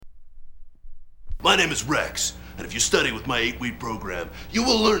My name is Rex, and if you study with my 8-week program, you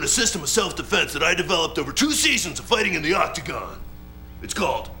will learn a system of self-defense that I developed over 2 seasons of fighting in the octagon. It's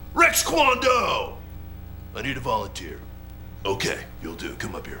called Rex Kwando! I need a volunteer. Okay, you'll do.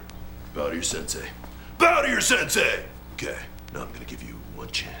 Come up here. Bow to your sensei. Bow to your sensei! Okay, now I'm gonna give you one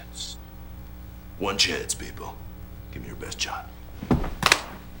chance. One chance, people. Give me your best shot.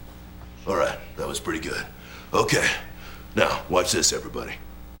 Alright, that was pretty good. Okay, now watch this, everybody.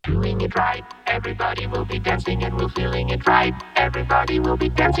 Doing it right, everybody will be dancing and we're feeling it right. Everybody will be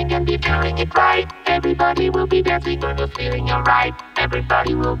dancing and be feeling it right. Everybody will be dancing and we're feeling alright.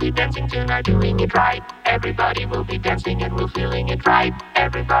 Everybody will be dancing tonight, doing it right. Everybody will be dancing and we're feeling it right.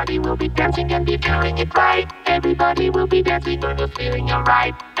 Everybody will be dancing and be feeling it right. Everybody will be dancing and we're feeling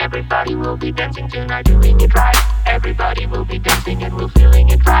alright. Everybody will be dancing tonight, doing it right. Everybody will be dancing and we're feeling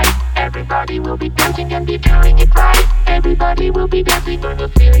it right. Everybody will be dancing and be feeling it right. Everybody will be dancing and we're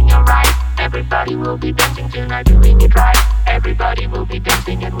feeling alright. Everybody will be dancing tonight, doing it right. Everybody will be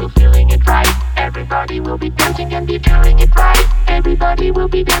dancing and we're feeling it right. Everybody will be dancing and be feeling it right. Everybody will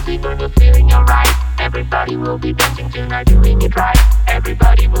be dancing and we're feeling alright. Everybody will be dancing tonight, doing it right.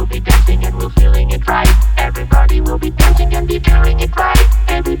 Everybody will be dancing and we're feeling it right. Everybody will be dancing and be feeling it right.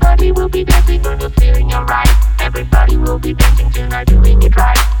 Everybody will be dancing and we're feeling alright. Everybody will be dancing tonight, doing it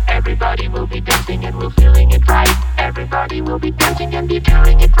right. Everybody will be dancing and we're feeling it right. Everybody will be dancing and be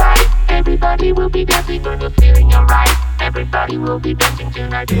feeling it right. Everybody will be dancing and we're feeling alright. Everybody will be dancing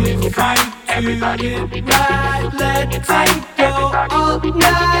tonight, doing it right. Everybody will be dancing and we're feeling it right. Everybody will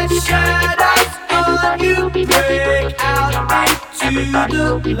be dancing and be feeling it right. Everybody will be dancing and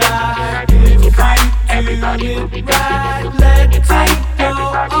we're feeling it right. Everybody will be dancing and be feeling it right. Everybody will be dancing and we're feeling it right. Everybody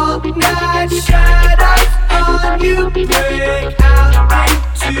will be dancing and be feeling it right. Everybody will be dancing and feeling alright.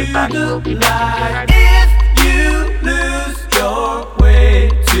 Everybody will be dancing. If you lose your way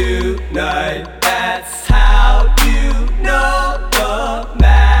tonight, that's how you know the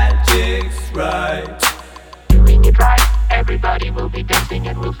magic's right. Doing it right. Everybody will be dancing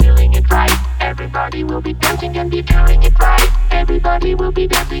and we're feeling it right. Everybody will be dancing and be feeling it right. Everybody will be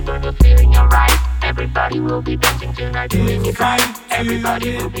dancing and we're feeling alright. Everybody will be dancing tonight, doing it right.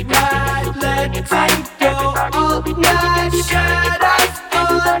 Everybody will be dancing and we're feeling it right. Everybody will be dancing and be feeling it right.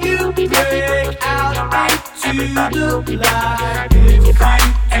 Everybody will be dancing and we're feeling alright. Everybody will be dancing tonight, doing it right. Everybody will be dancing and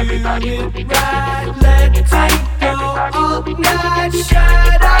we're feeling it right. Everybody will be dancing and be feeling it right. Everybody will be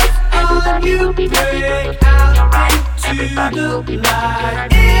dancing and we're feeling alright. Everybody will be dancing tonight, doing it right. Everybody will be dancing and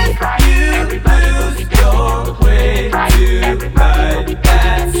we're feeling it right. Everybody will be dancing and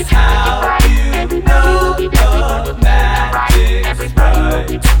That's how you know the magic's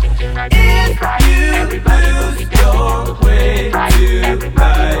right. If you lose your way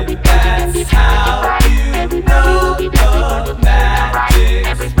tonight, that's how you know the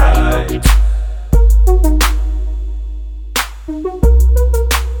magic's right.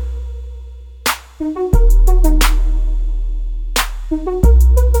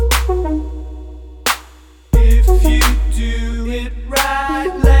 If you do it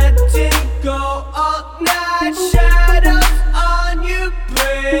right, let it go all night. Shadows on you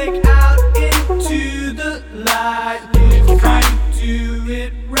break out into the light. If you do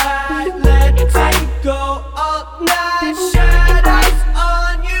it right, let it go all night. Shadows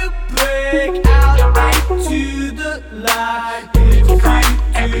on you break out into the light. If you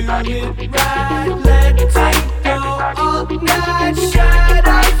do it right, let it go all night.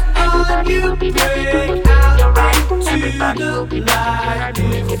 Shadows on you break out into the light.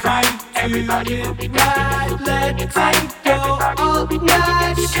 If you do it right, let it go all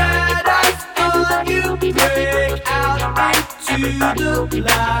night. Shadows on you break out into the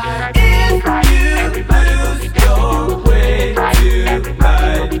light. If you lose your way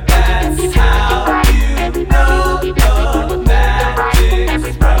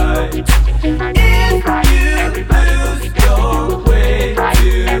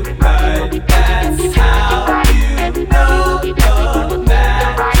tonight, that's how you know the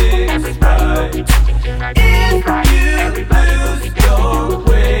magic's right. If you lose your way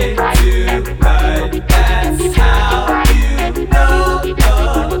tonight, that's how you know the magic's right. If you lose your way tonight, that's how you know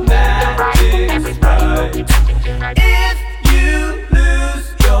the magic's right. If you lose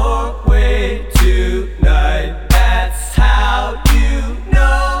your way tonight, that's how you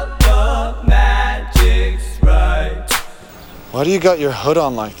know the magic's right. Why do you got your hood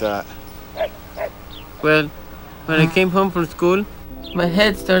on like that? Well, when I came home from school, my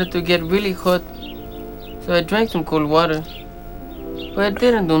head started to get really hot. So I drank some cold water. But it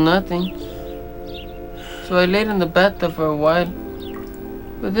didn't do nothing. So I laid in the bathtub for a while.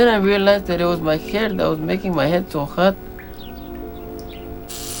 But then I realized that it was my hair that was making my head so hot.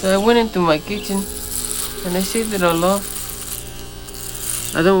 So I went into my kitchen and I shaved it all off.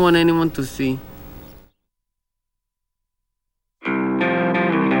 I don't want anyone to see.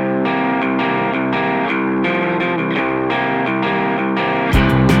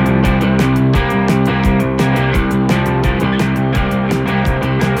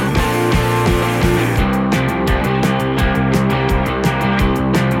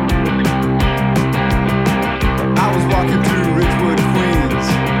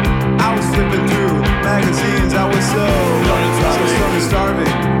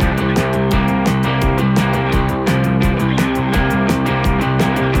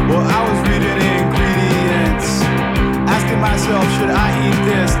 Should I eat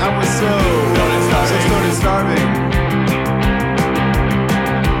this? I was so started starving.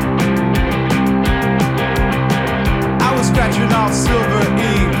 I was scratching off silver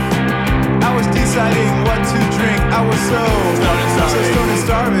ink. I was deciding what to drink. I was so started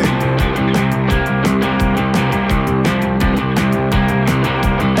starving.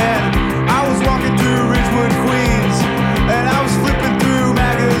 And I was walking through Ridgewood, Queens, and I was flipping through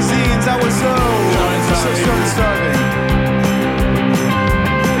magazines. I was so started starving.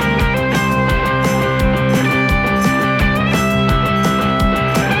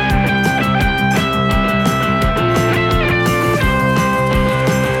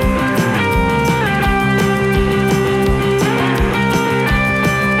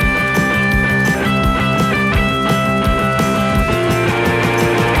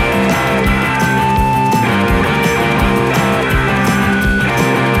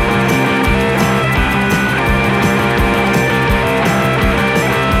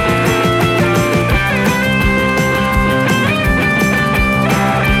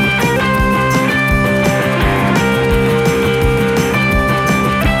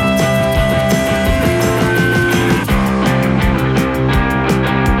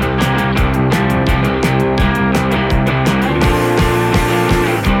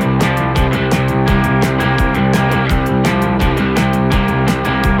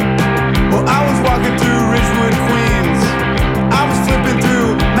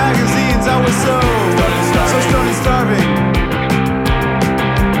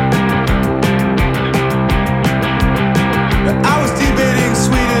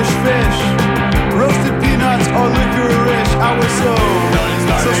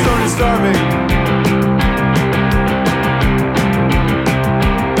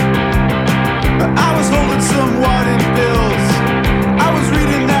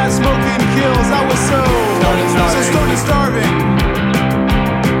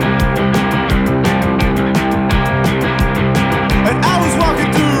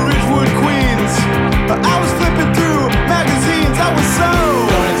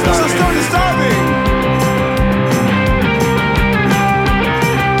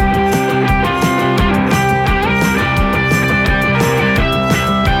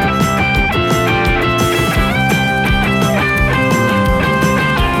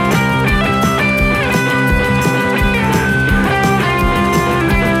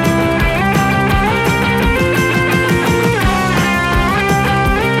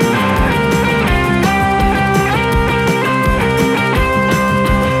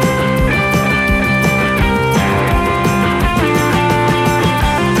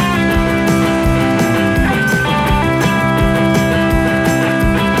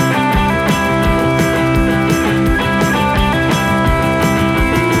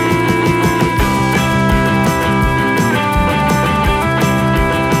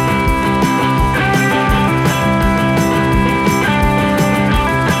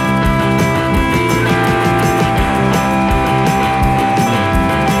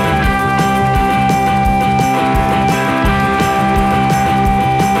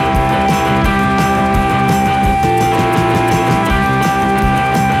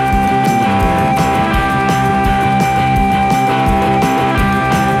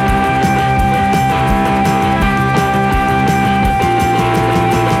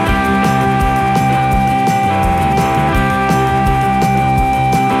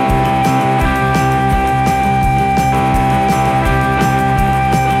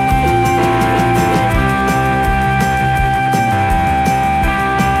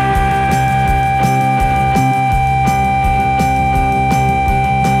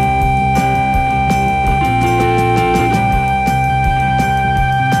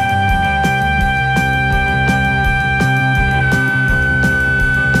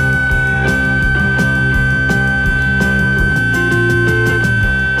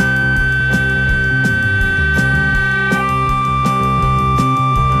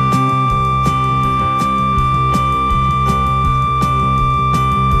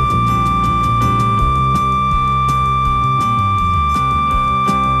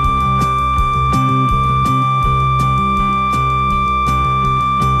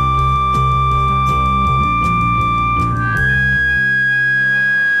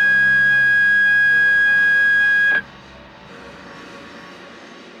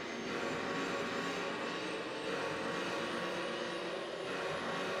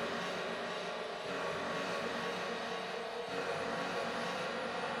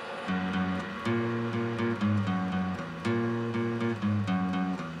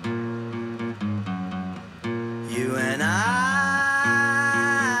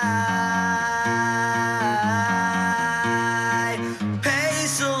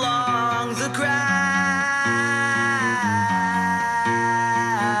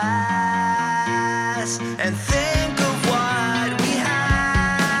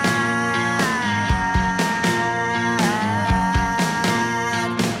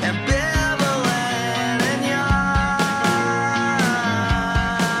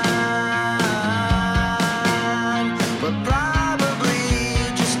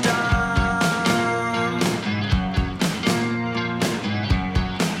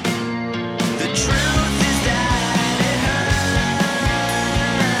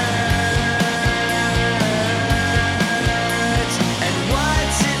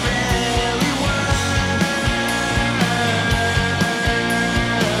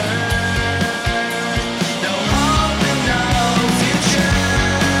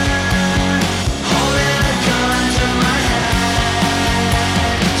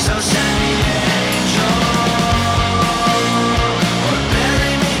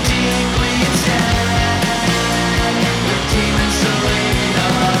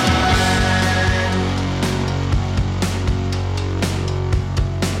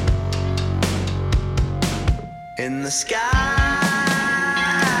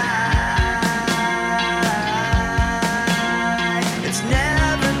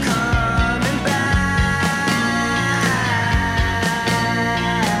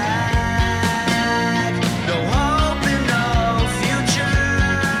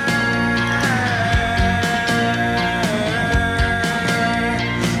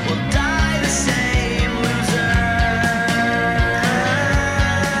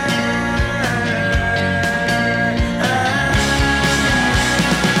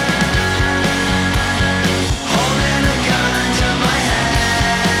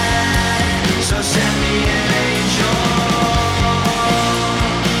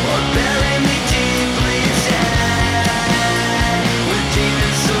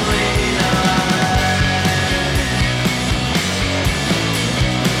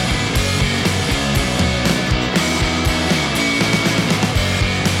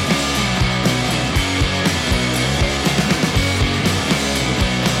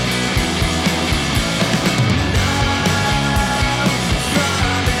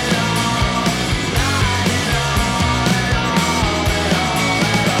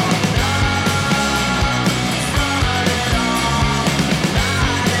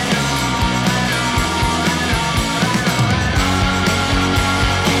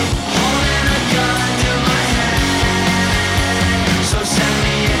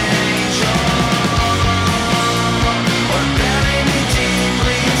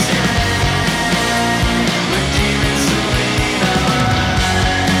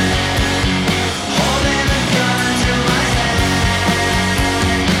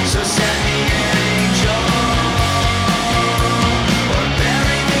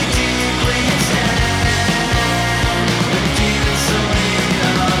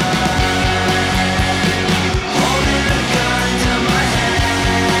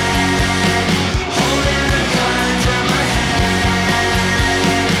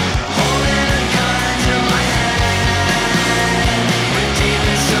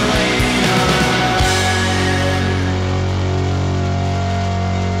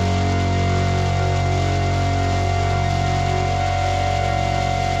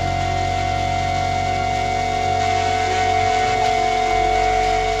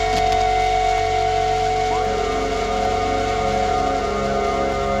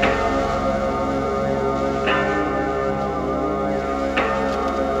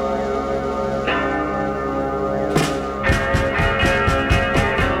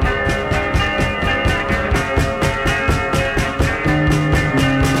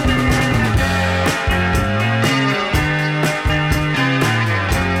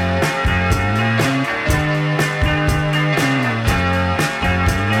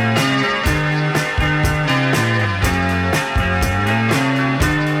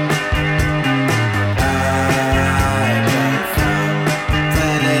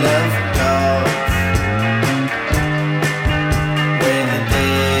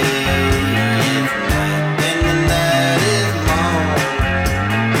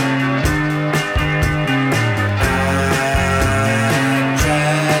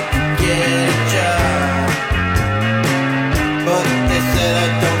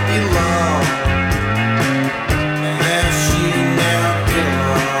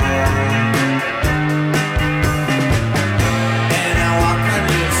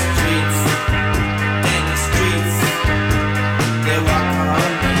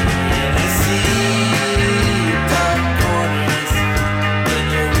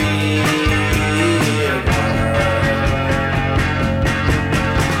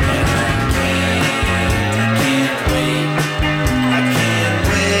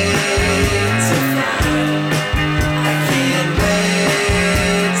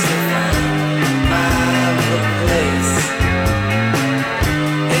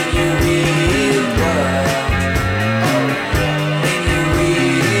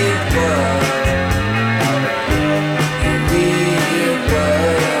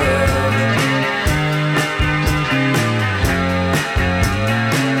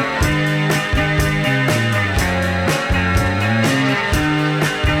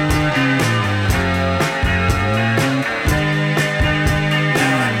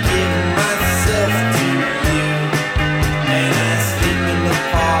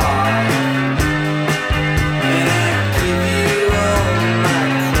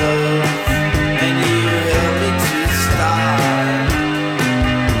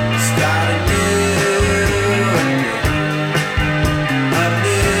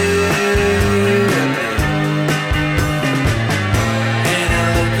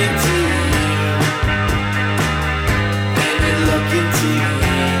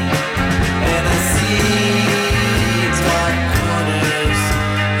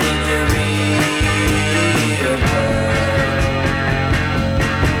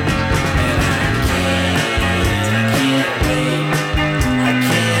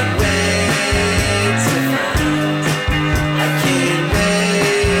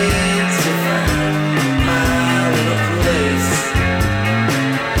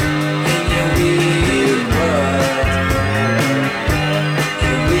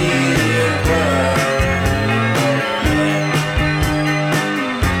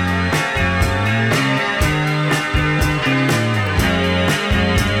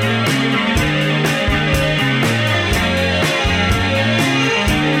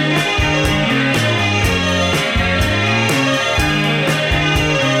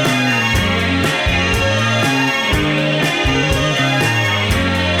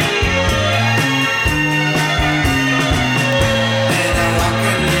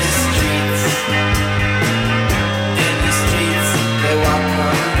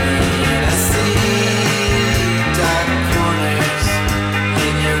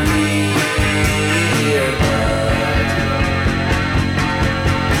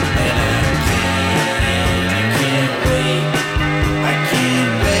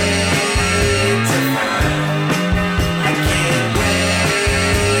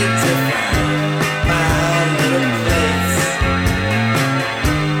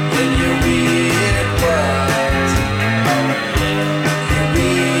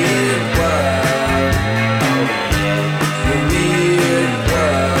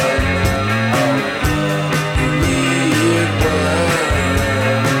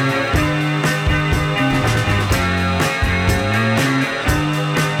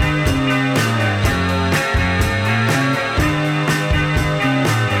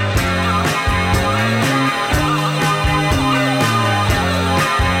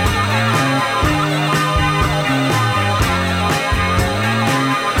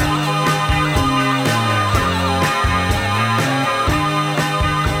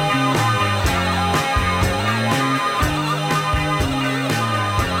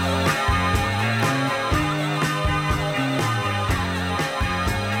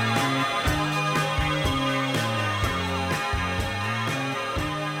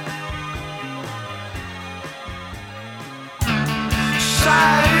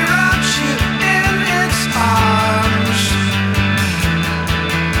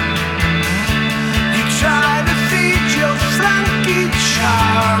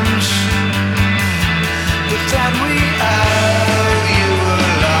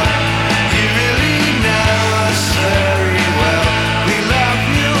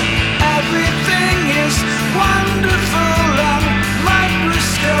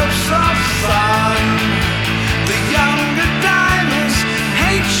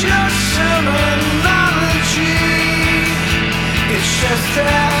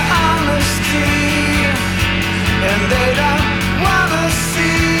 honesty, and they don't wanna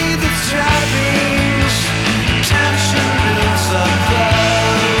see the trappings. Tension builds up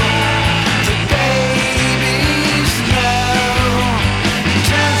though, the babies know.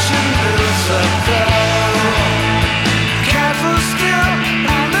 Tension builds up though. Careful still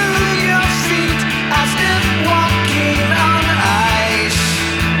and move your feet as if walking on ice.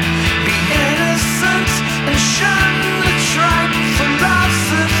 Be innocent and shun the trite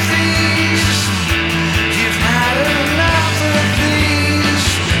philosophies. You've had enough of these.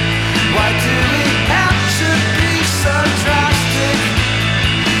 Why do we have to be so drastic?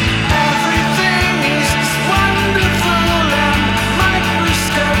 Everything is wonderful and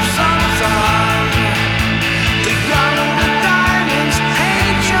microscopes on fun. The young and the diamonds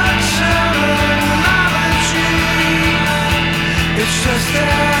hate your terminology. It's just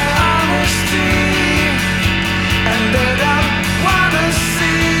their honesty, and they don't wanna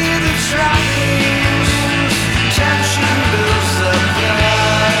see the trappings. Tension builds up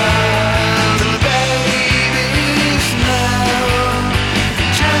there, the babies know.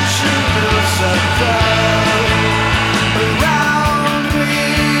 Tension builds up there around me,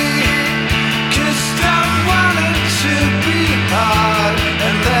 'cause I wanted to be hard,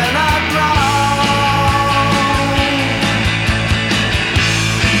 and then I'm wrong.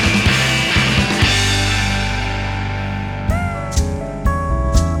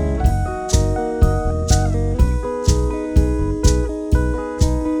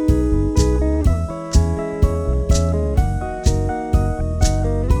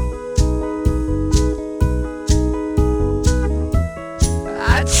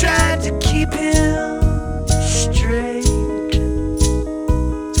 I tried to keep him straight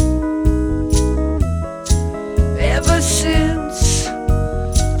ever since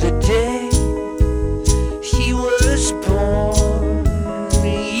the day he was born.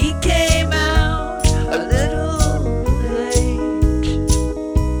 He came out a little late.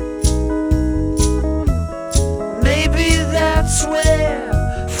 Maybe that's where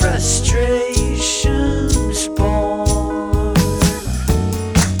frustration's born.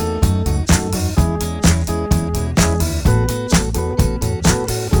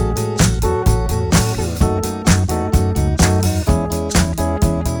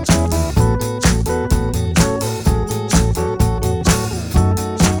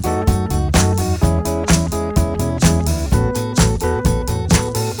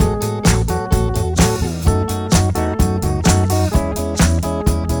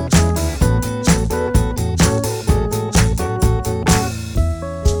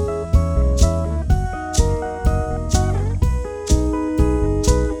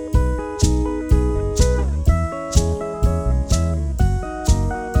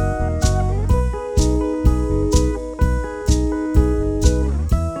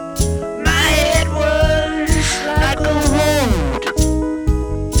 My head was like a road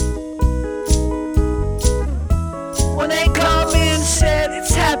when they called me and said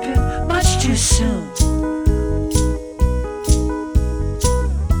it's happened much too soon.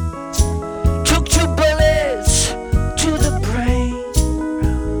 Took 2 bullets to the brain.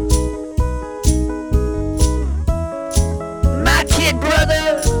 My kid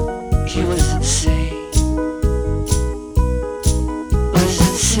brother, he was insane. Was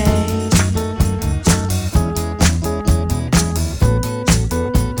insane.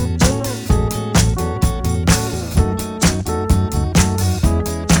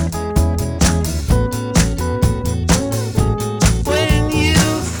 When you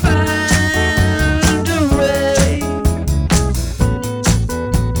find a way,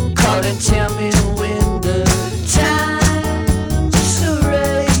 call and tell me when the time's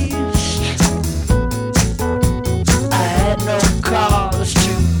erased. I had no cause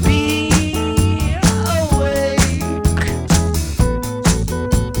to be awake.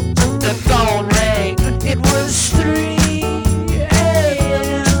 The phone rang, it was 3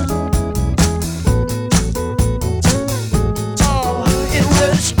 a.m. Oh, it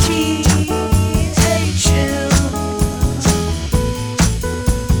was THM.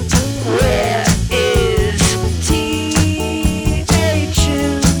 Where is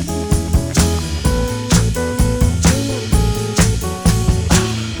THM?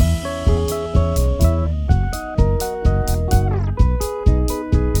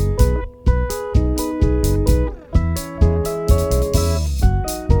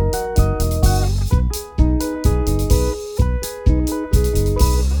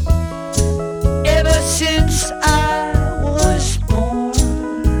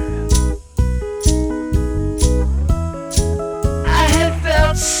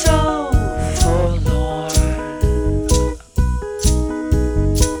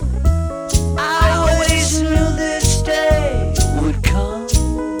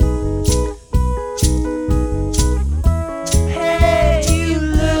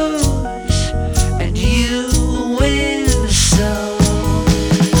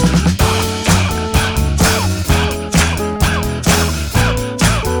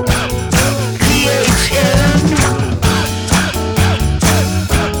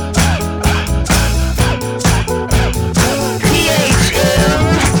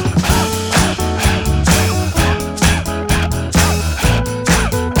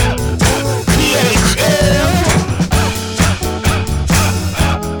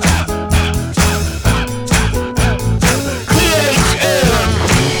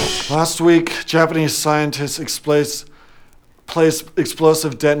 Last week, Japanese scientists placed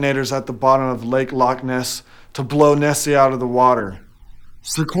explosive detonators at the bottom of Lake Loch Ness to blow Nessie out of the water.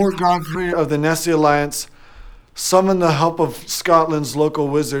 Sir Court Godfrey of the Nessie Alliance summoned the help of Scotland's local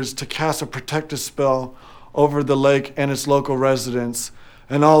wizards to cast a protective spell over the lake and its local residents,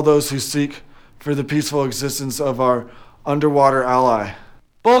 and all those who seek for the peaceful existence of our underwater ally.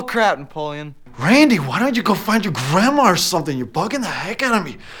 Bull crap, Napoleon. Randy, why don't you go find your grandma or something? You're bugging the heck out of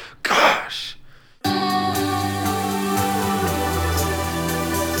me. Gosh.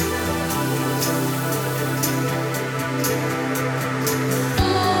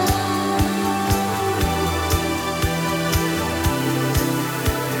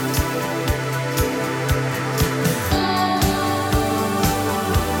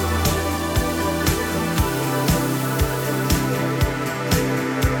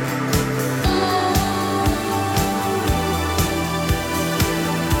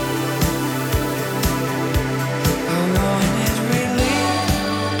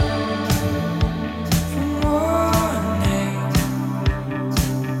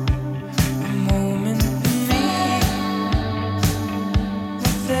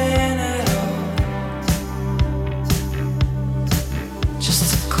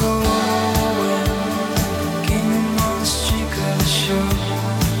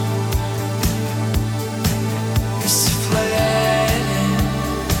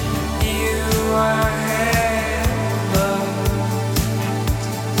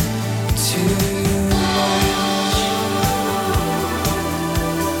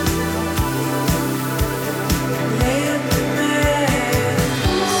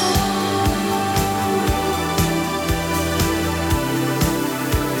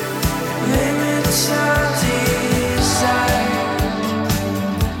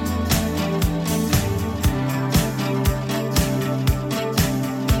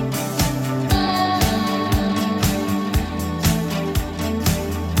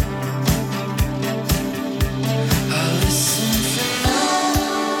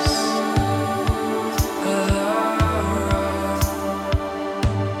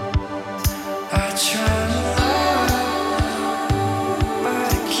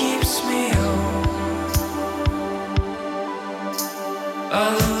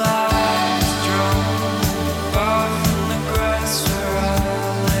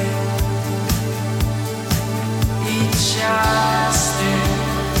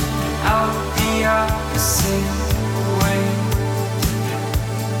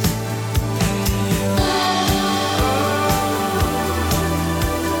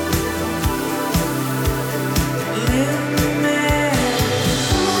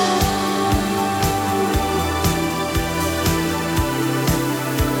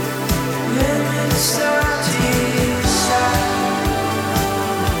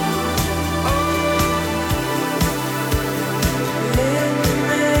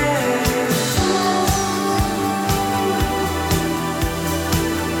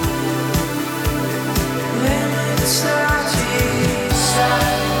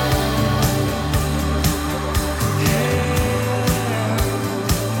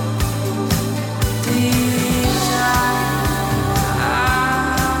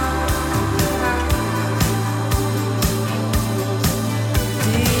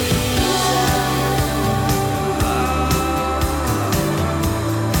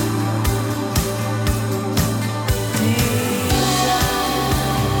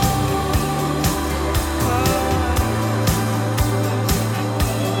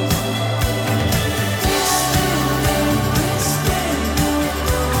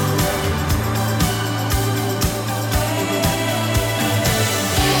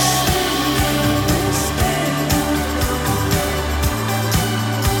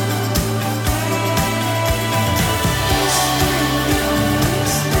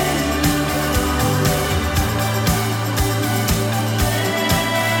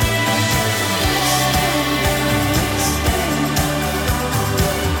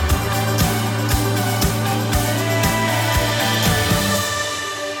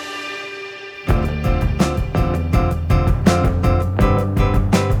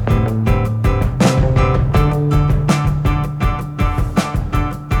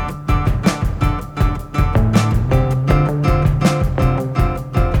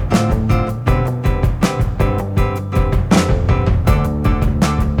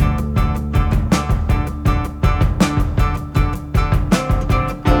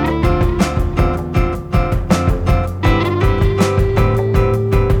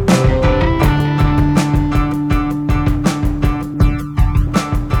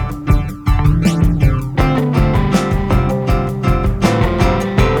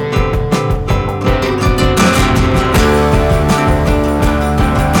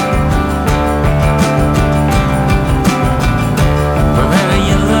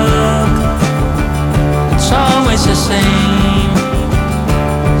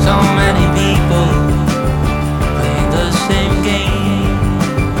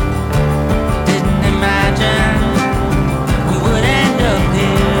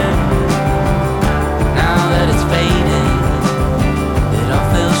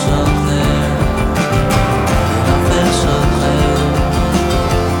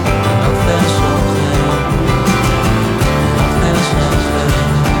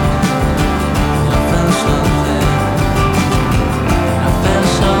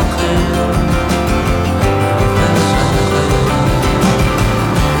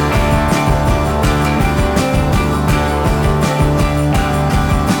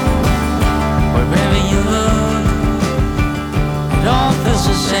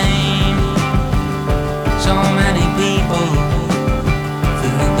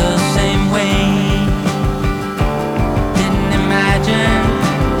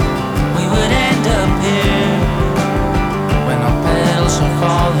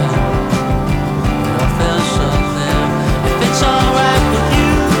 It all feels so clear. If it's alright with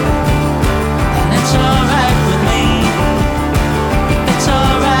you, then it's alright with me. If it's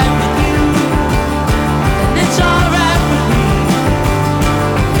alright with you, then it's alright with me.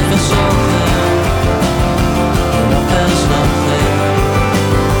 It feels so clear. It all feels so clear.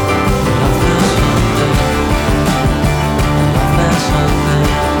 It all feels so clear. It all feels so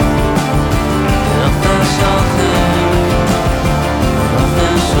clear. It all feels so clear. It all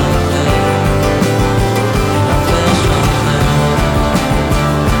feels so clear.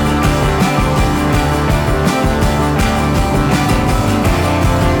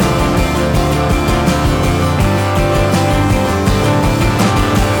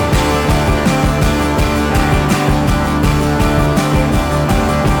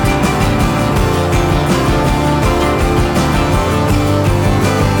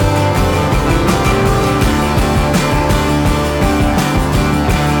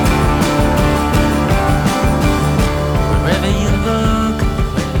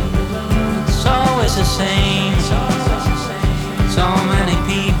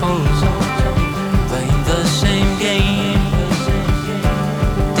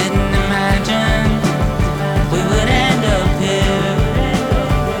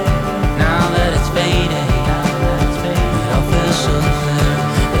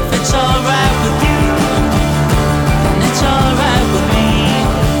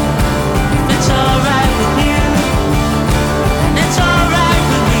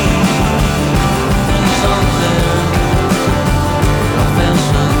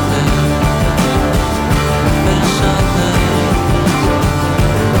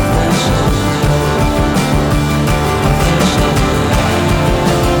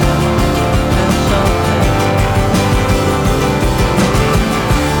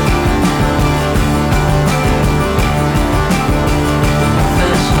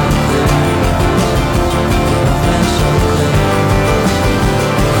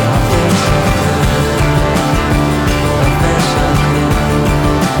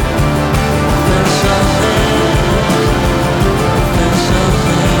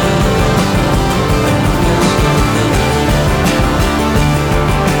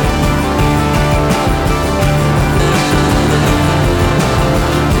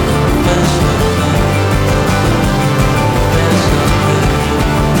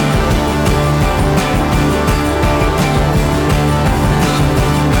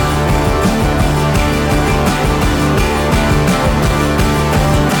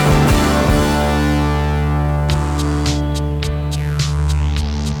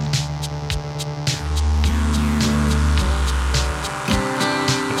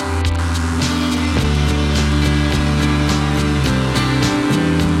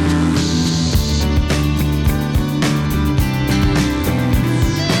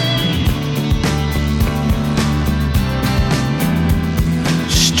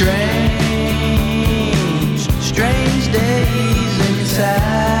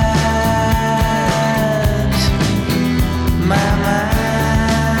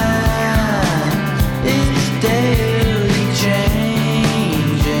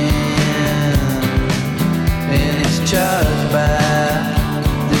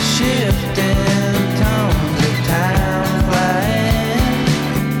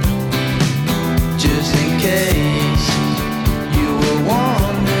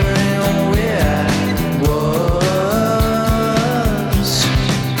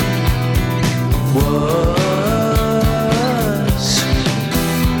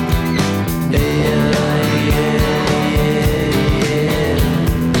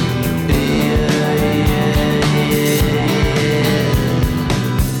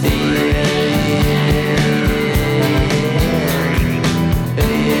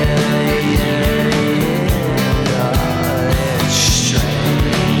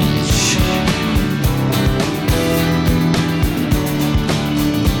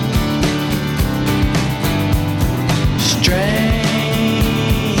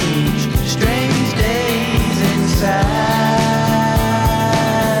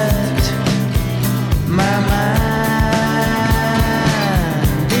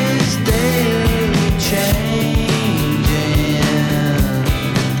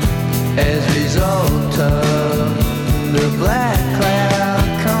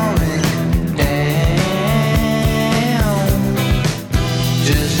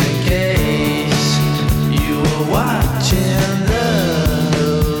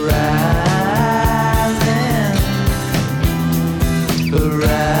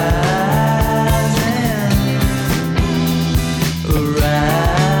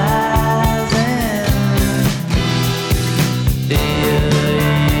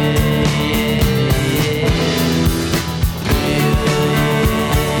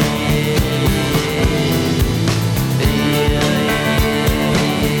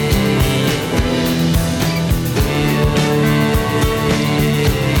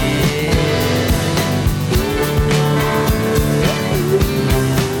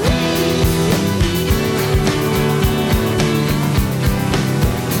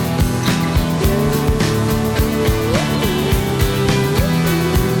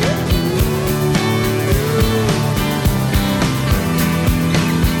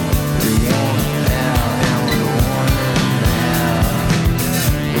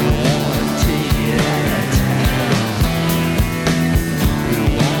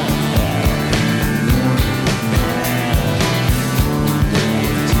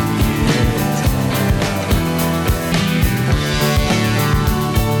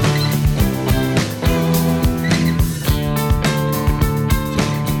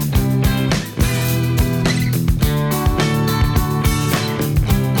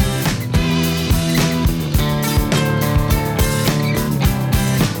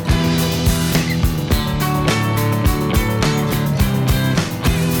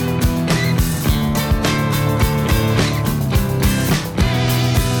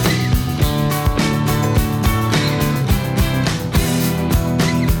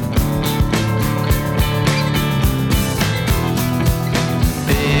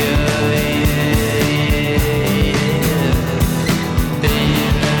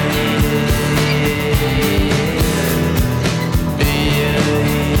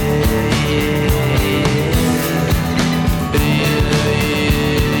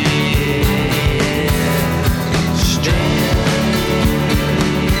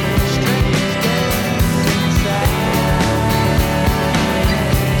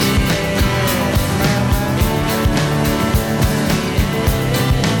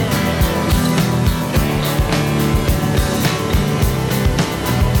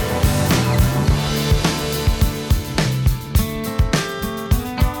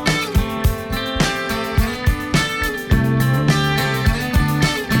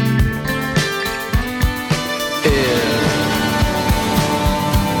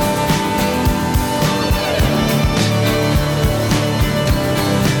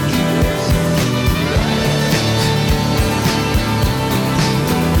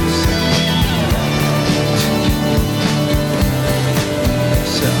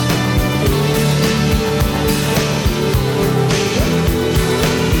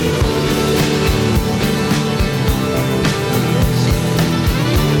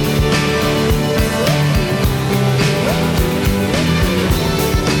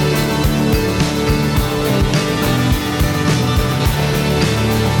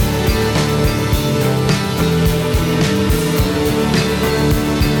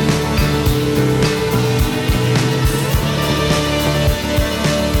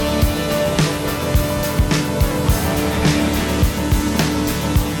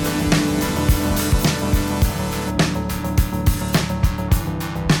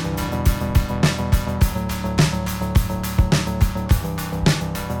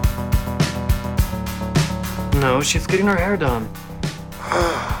 No, she's getting her hair done.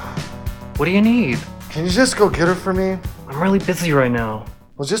 What do you need? Can you just go get her for me? I'm really busy right now.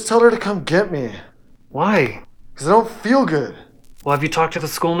 Well, just tell her to come get me. Why? Because I don't feel good. Well, have you talked to the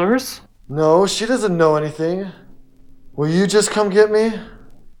school nurse? No, she doesn't know anything. Will you just come get me?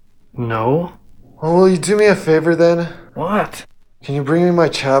 No. Well, will you do me a favor then? What? Can you bring me my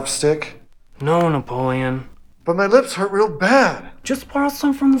chapstick? No, Napoleon. But my lips hurt real bad. Just borrow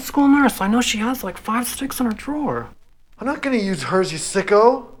some from the school nurse. I know she has like 5 sticks in her drawer. I'm not gonna use hers, you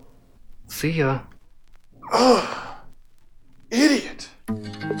sicko. See ya. Ugh. Idiot.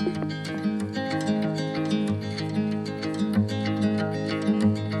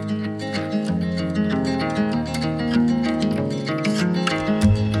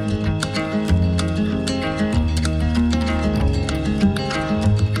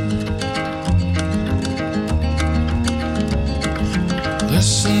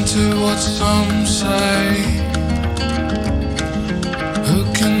 Listen to what some say. Who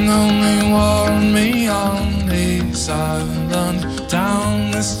can only warn me on this island?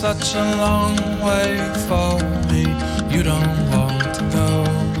 Down is such a long way for me. You don't want to go.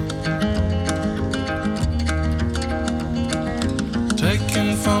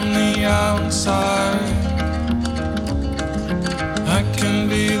 Taken from the outside, I can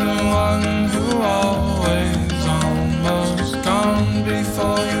be the one who always almost gone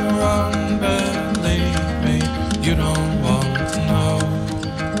before you run. Believe me, you don't want to know.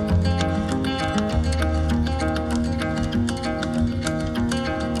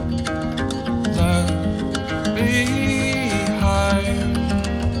 Left behind,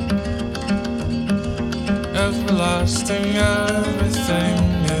 everlasting, everything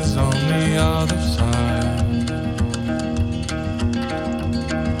is on the other side.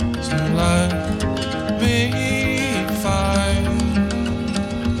 So let me find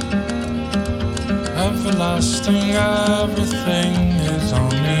everlasting, everything is on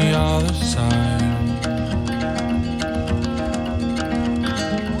the other side.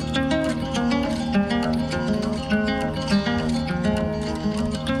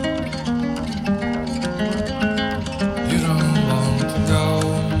 You don't want to go.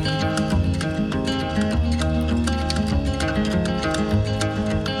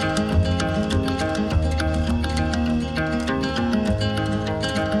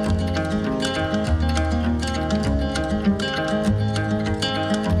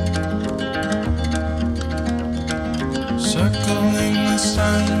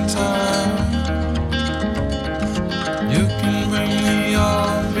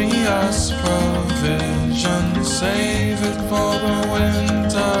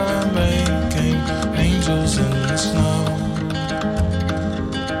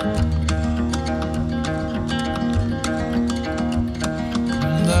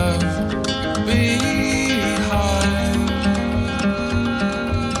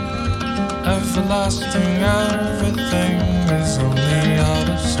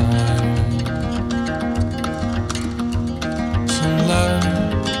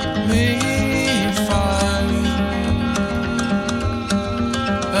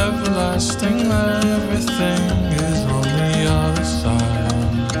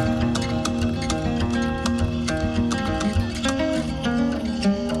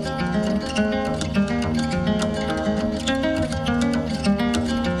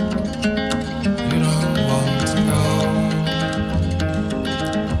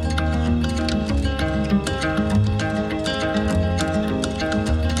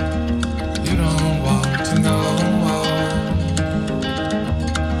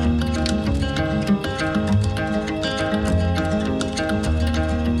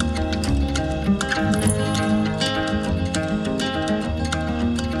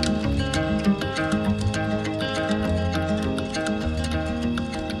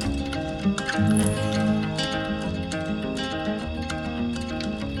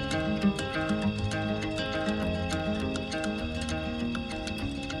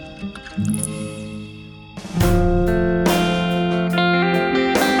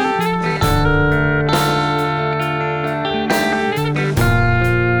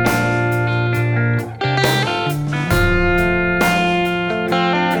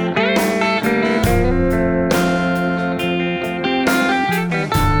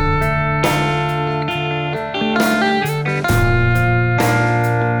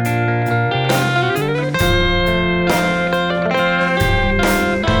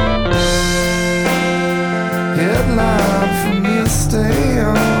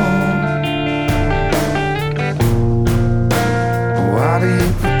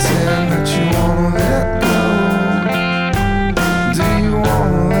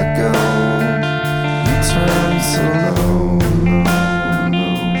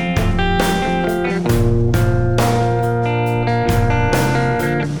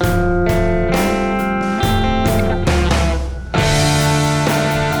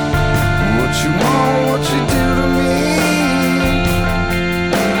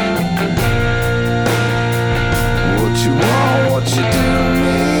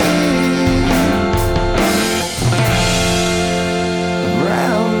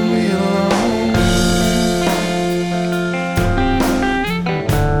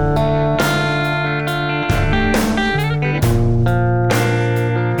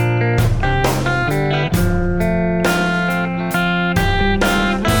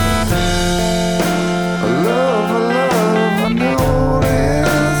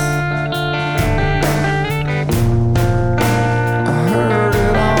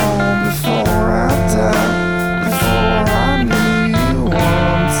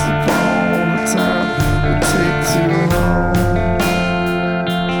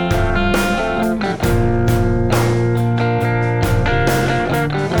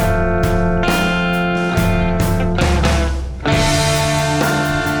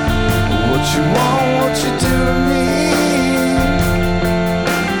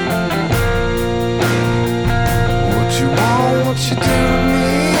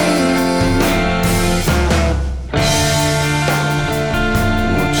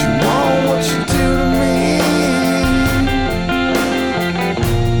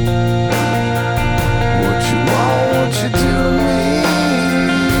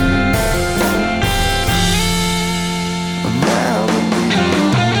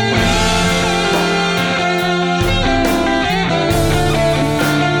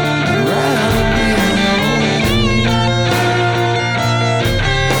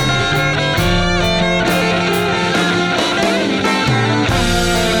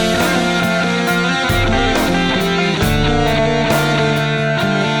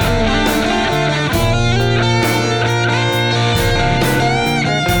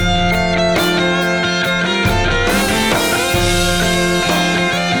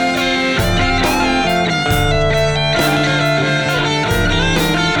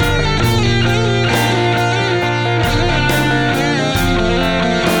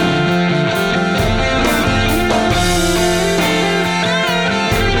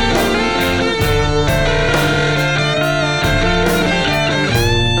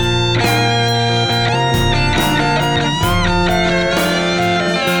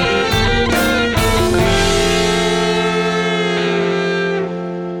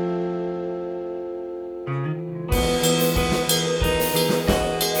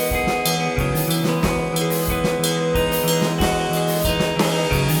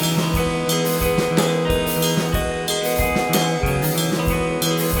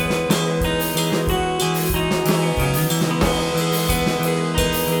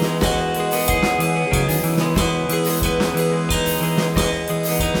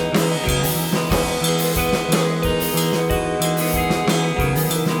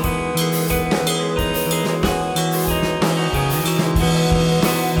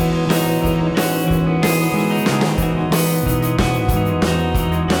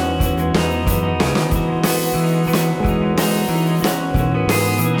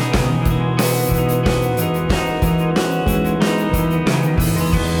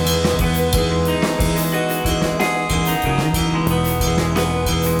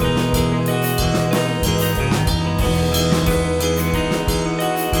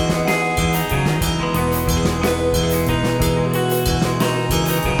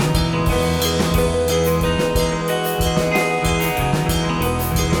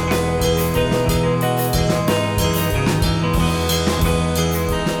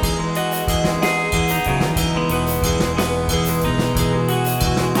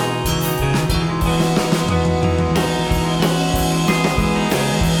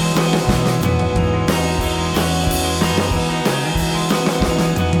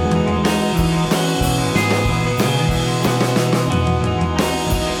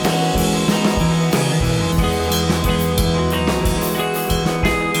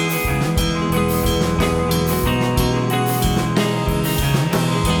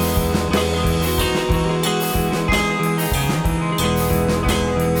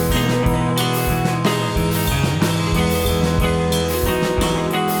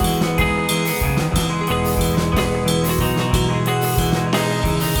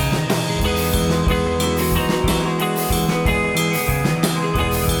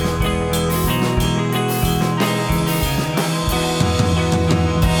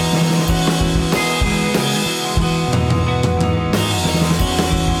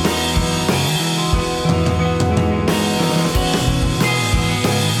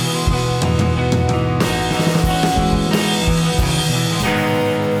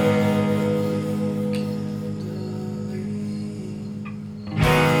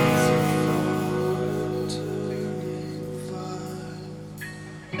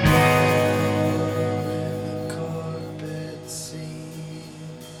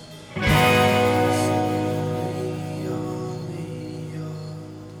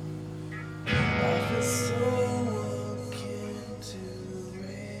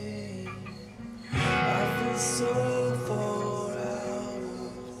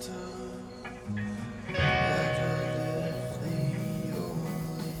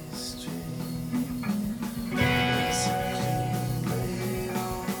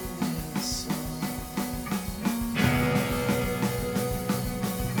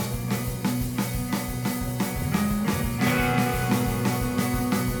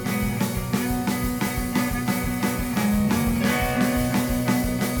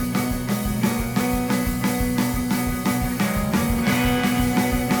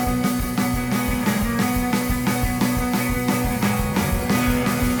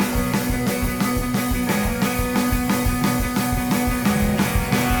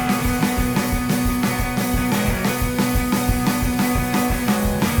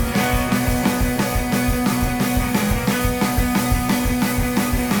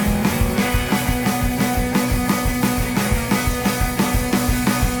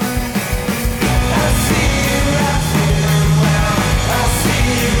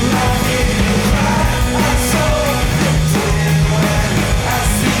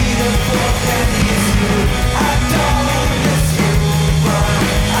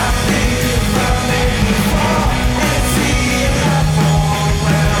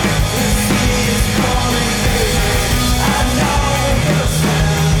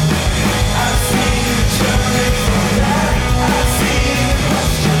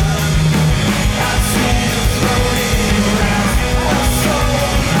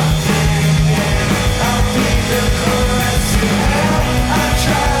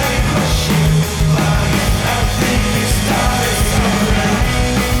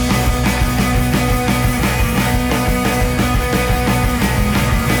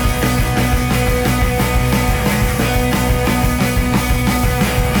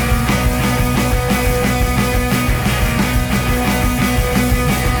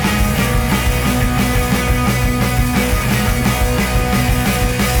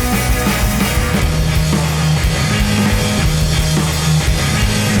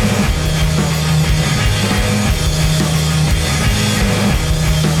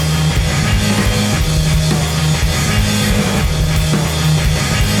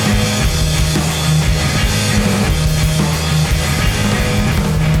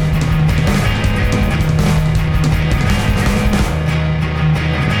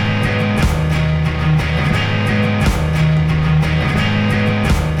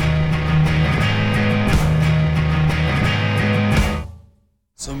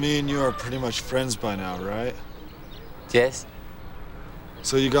 are pretty much friends by now, right? Yes.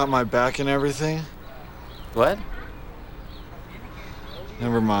 So you got my back and everything? What?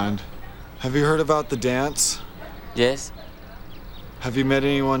 Never mind. Have you heard about the dance? Yes. Have you met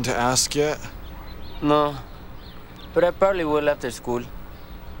anyone to ask yet? No. But I probably will after school.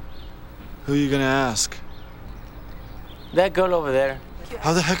 Who are you gonna ask? That girl over there.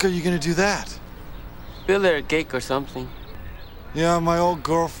 How the heck are you gonna do that? Build her a cake or something. Yeah, my old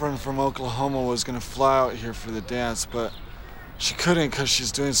girlfriend from Oklahoma was gonna fly out here for the dance, but she couldn't because she's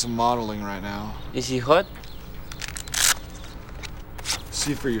doing some modeling right now. Is she hot?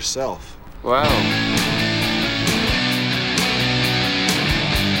 See for yourself. Wow.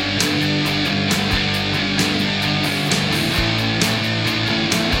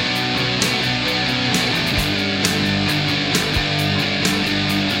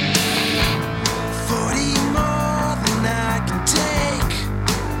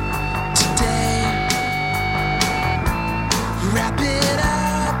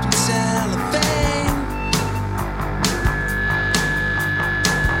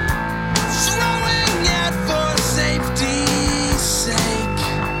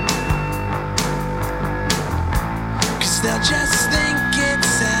 They'll just think it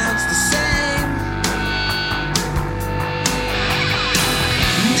sounds the same.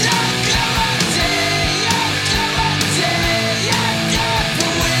 I'll go a day, I'll go a day, I'll go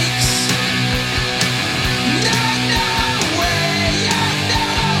for weeks. I know a way,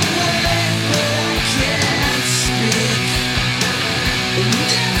 but I can't speak. And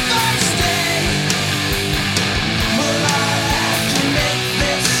if I stay, well, I'll have to make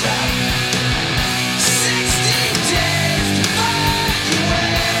this up. 60 days to find a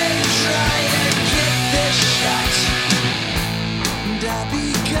way to try and get this shot. And I'll be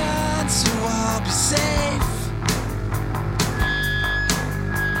gone, so I'll be safe.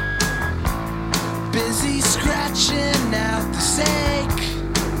 Busy scratching out the sake.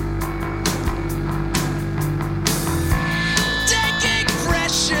 Taking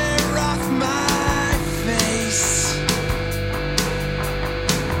pressure off my face.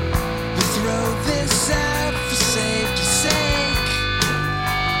 We'll throw this out for safety's sake.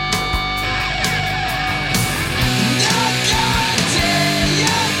 I'll go a day,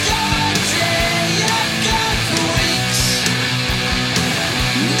 I'll go a day, I'll go for weeks.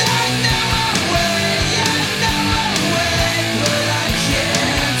 I know a way, but I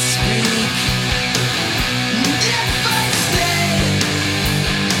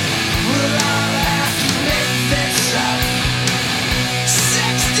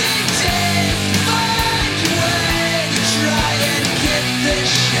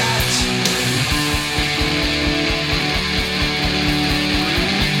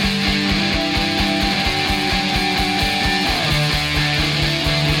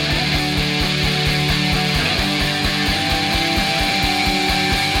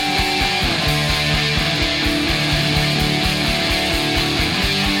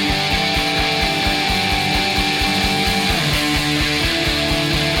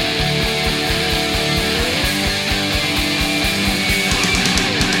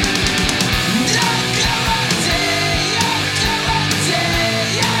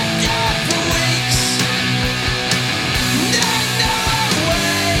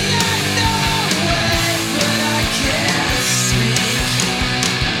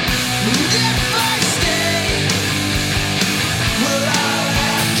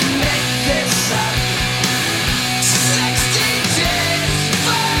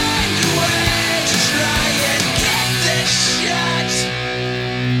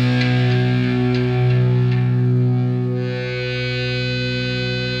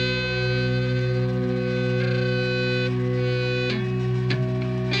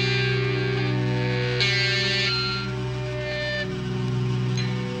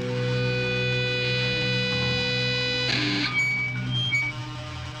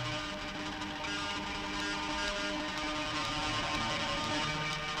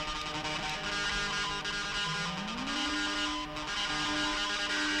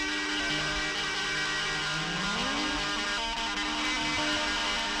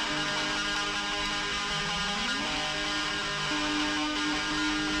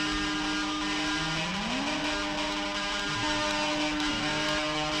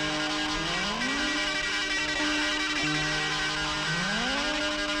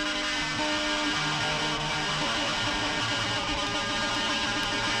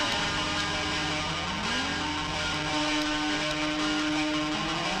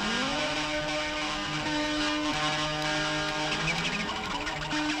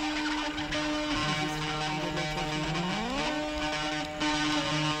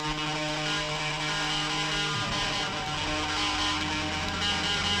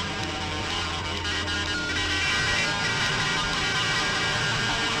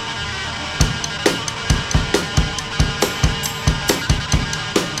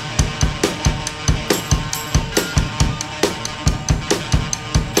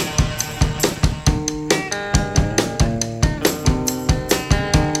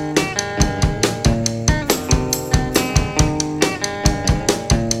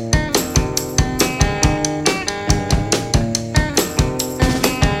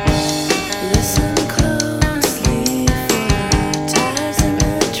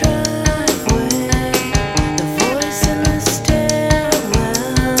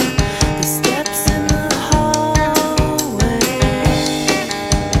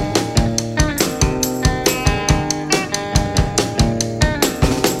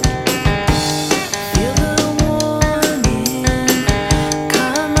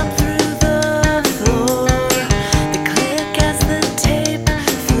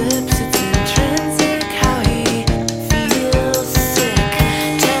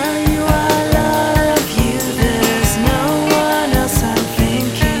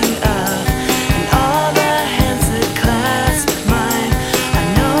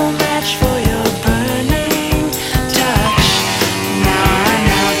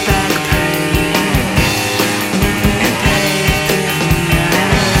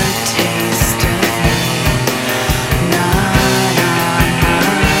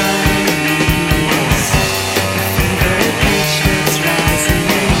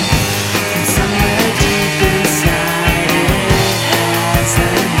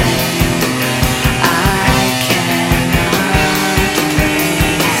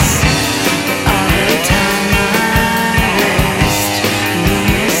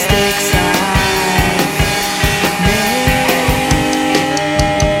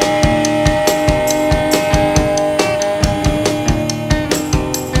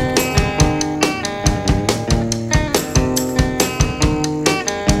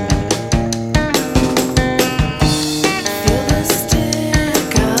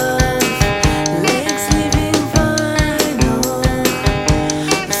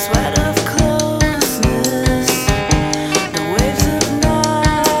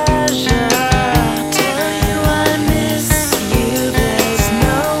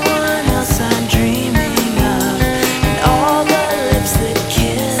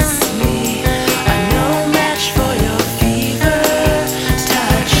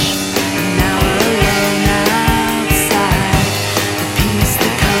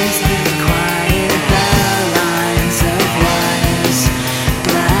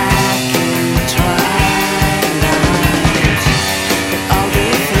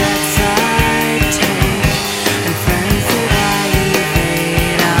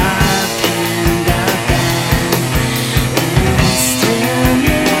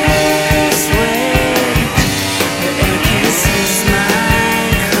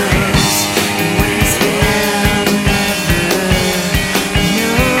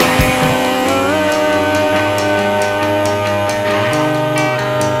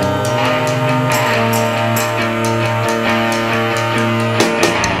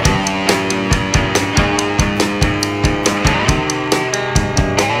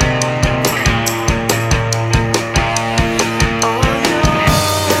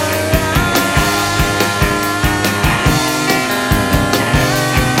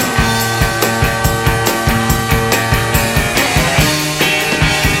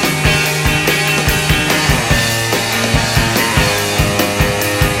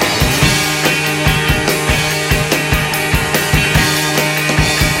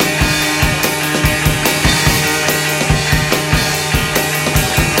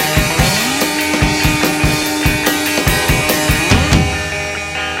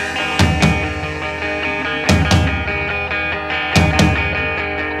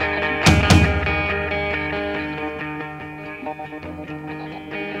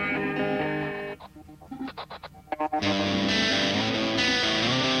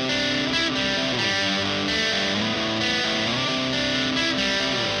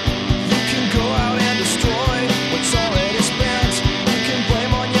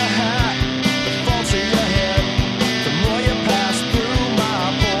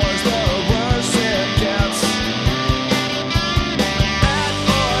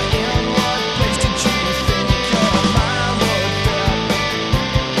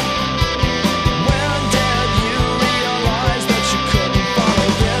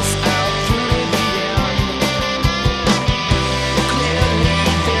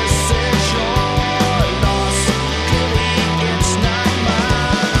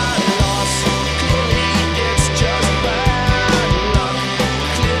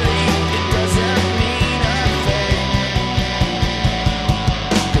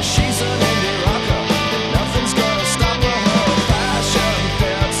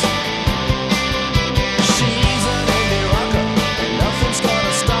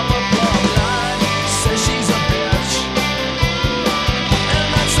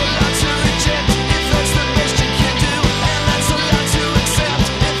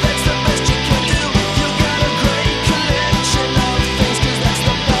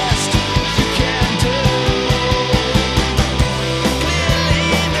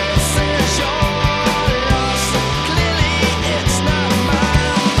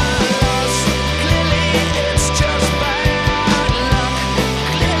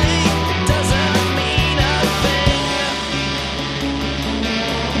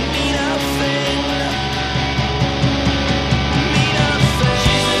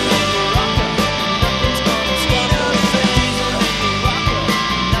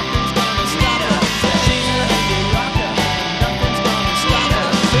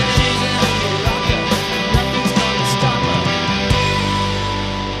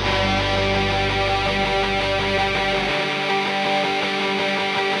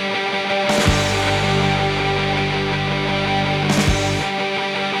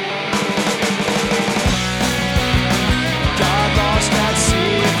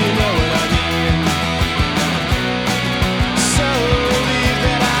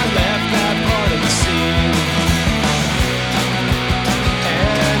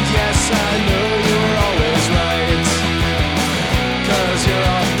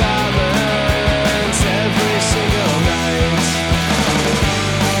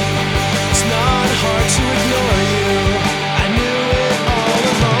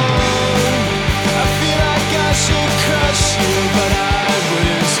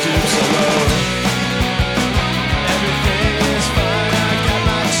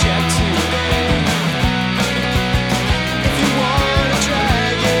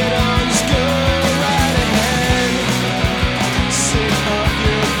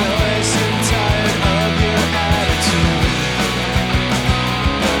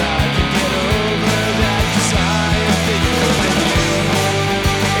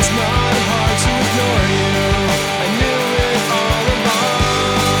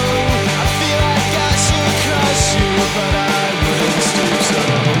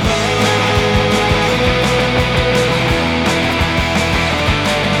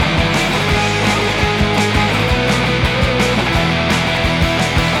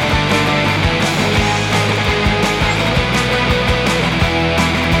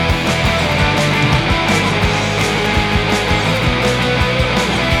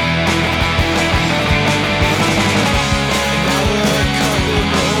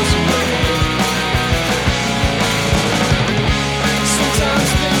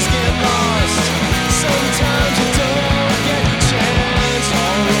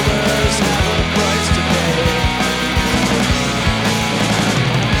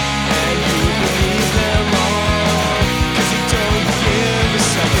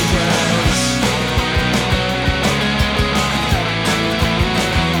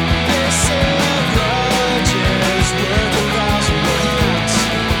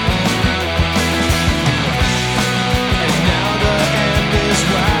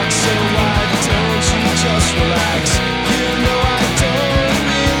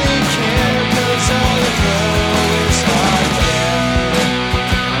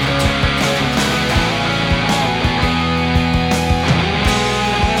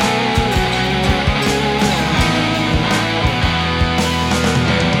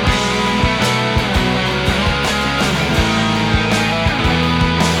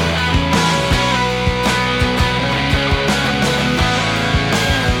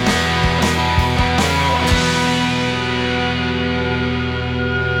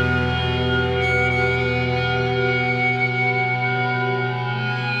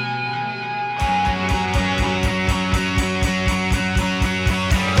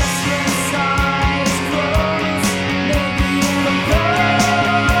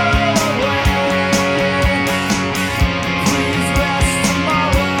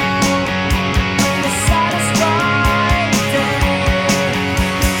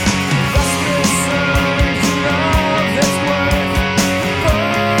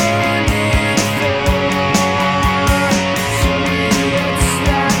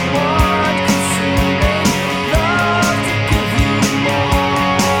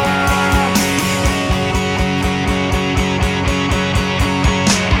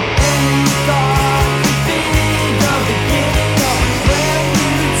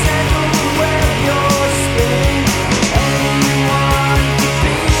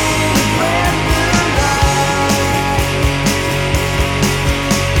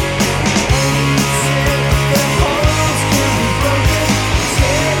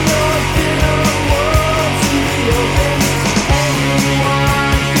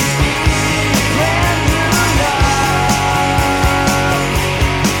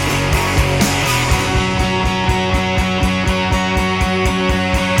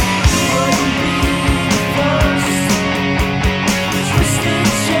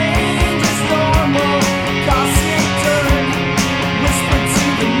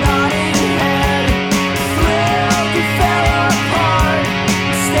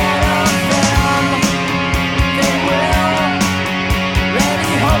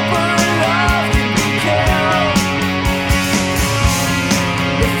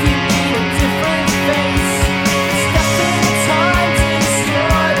If you need a different face, step in time to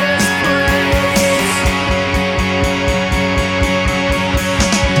destroy this place.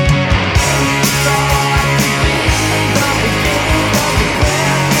 Thought I could be the beginning of the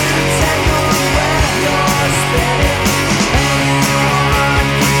brand new tangled web you're spinning. Anyone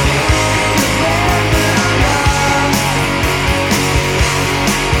could be the brand new love.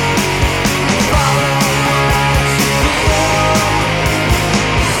 Follow what you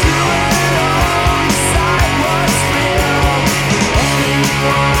feel.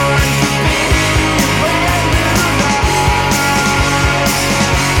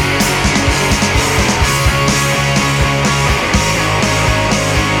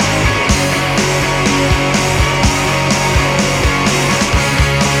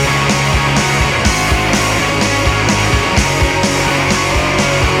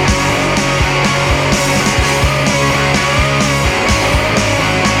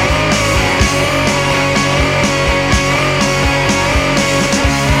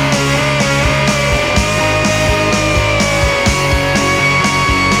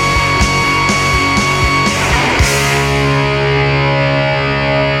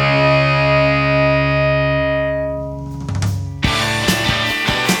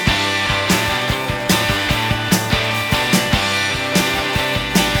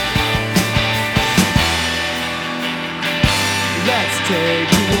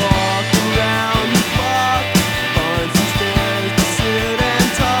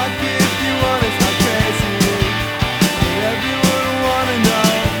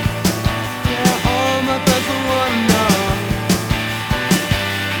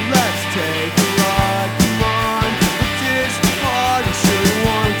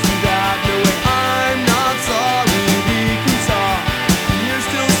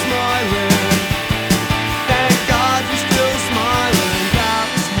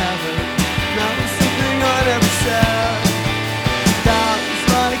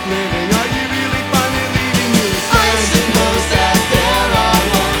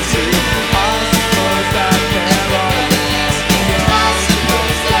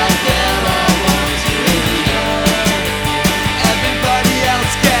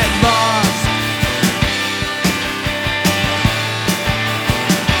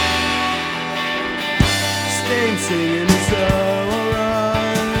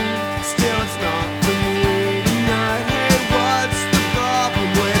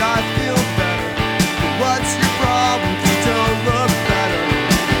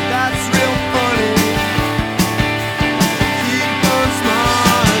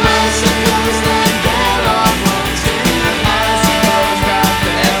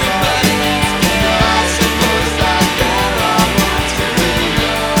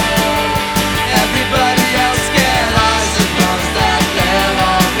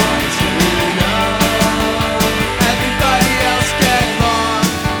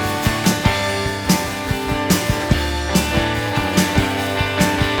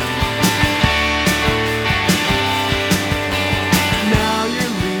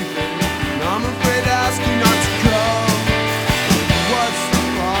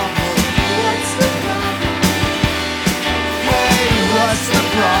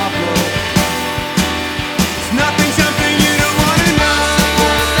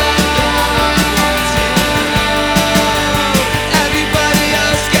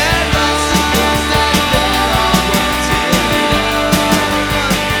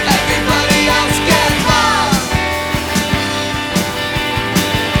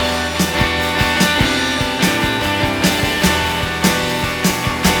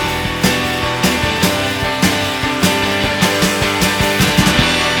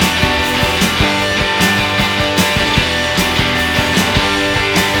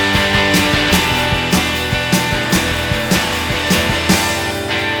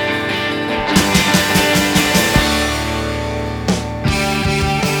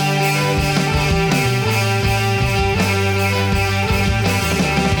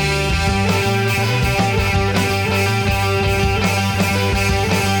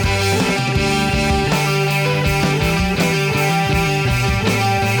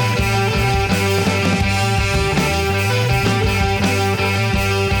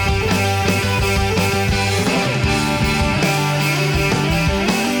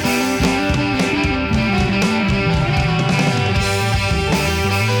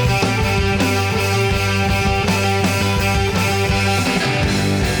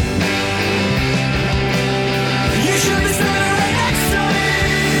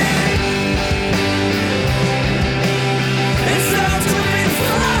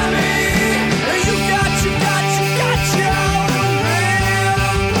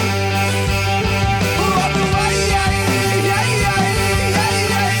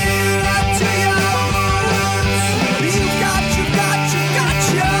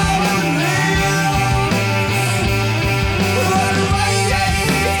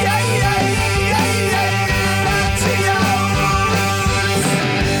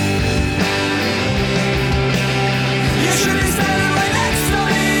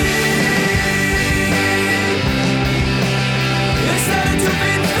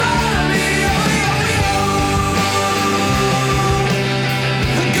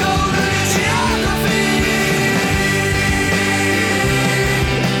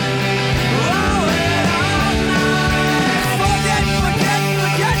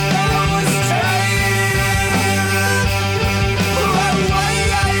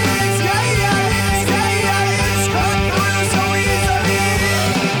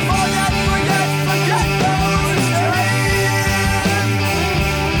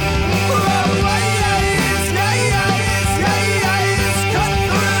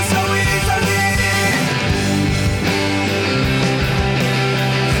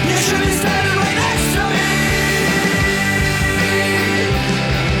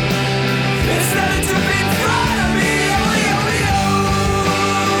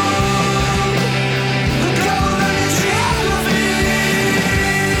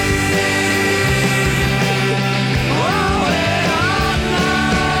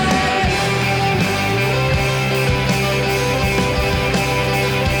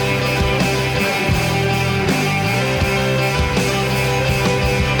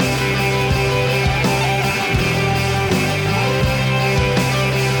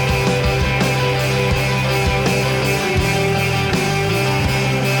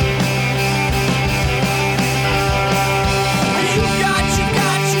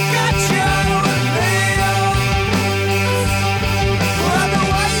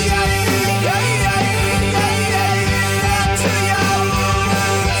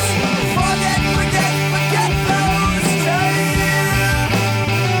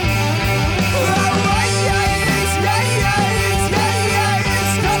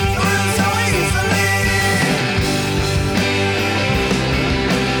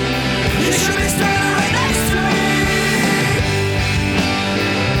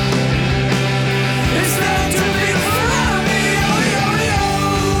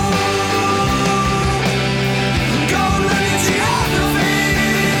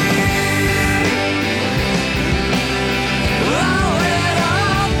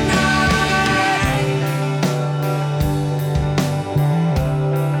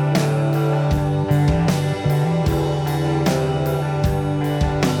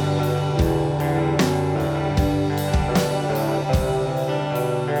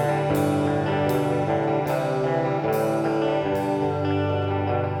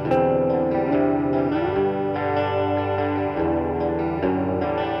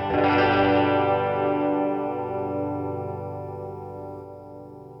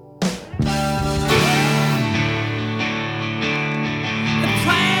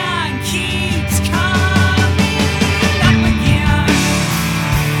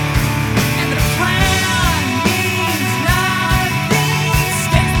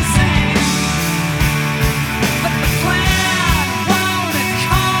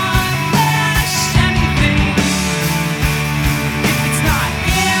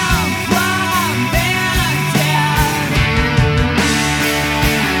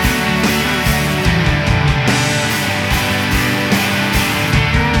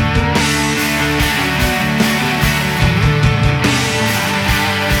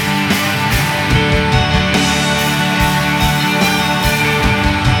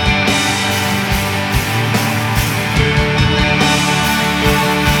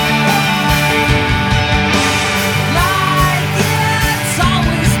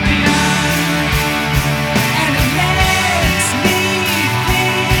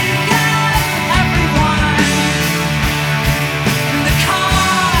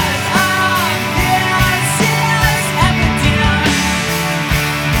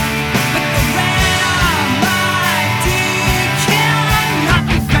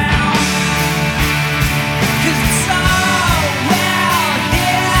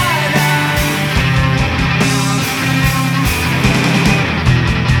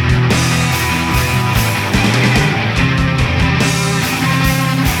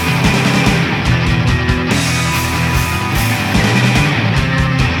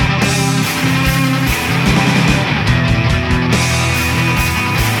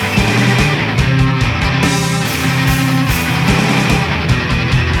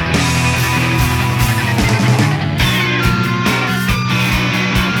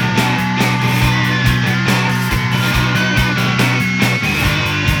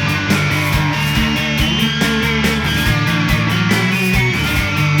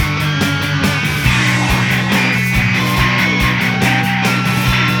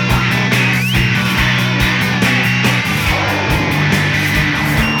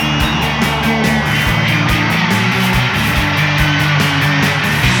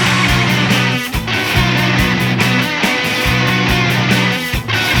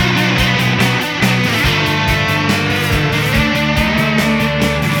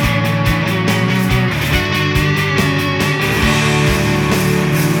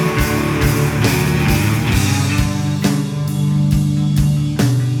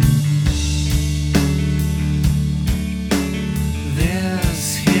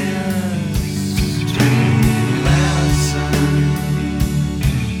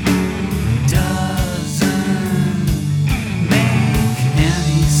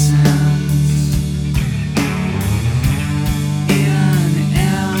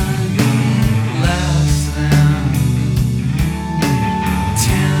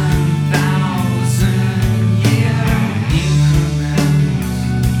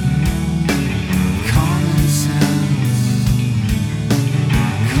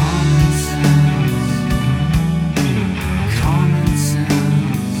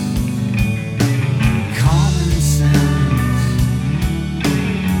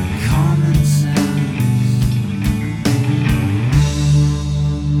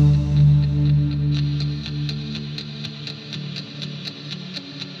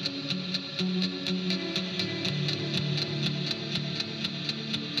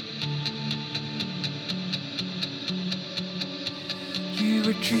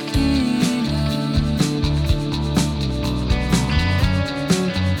 for dreaming.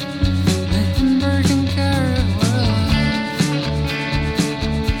 The hamburger and carrot were alive.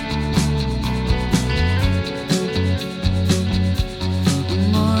 The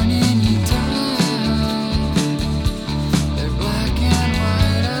morning he died, their black and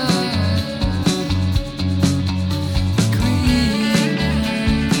white eyes gleaming.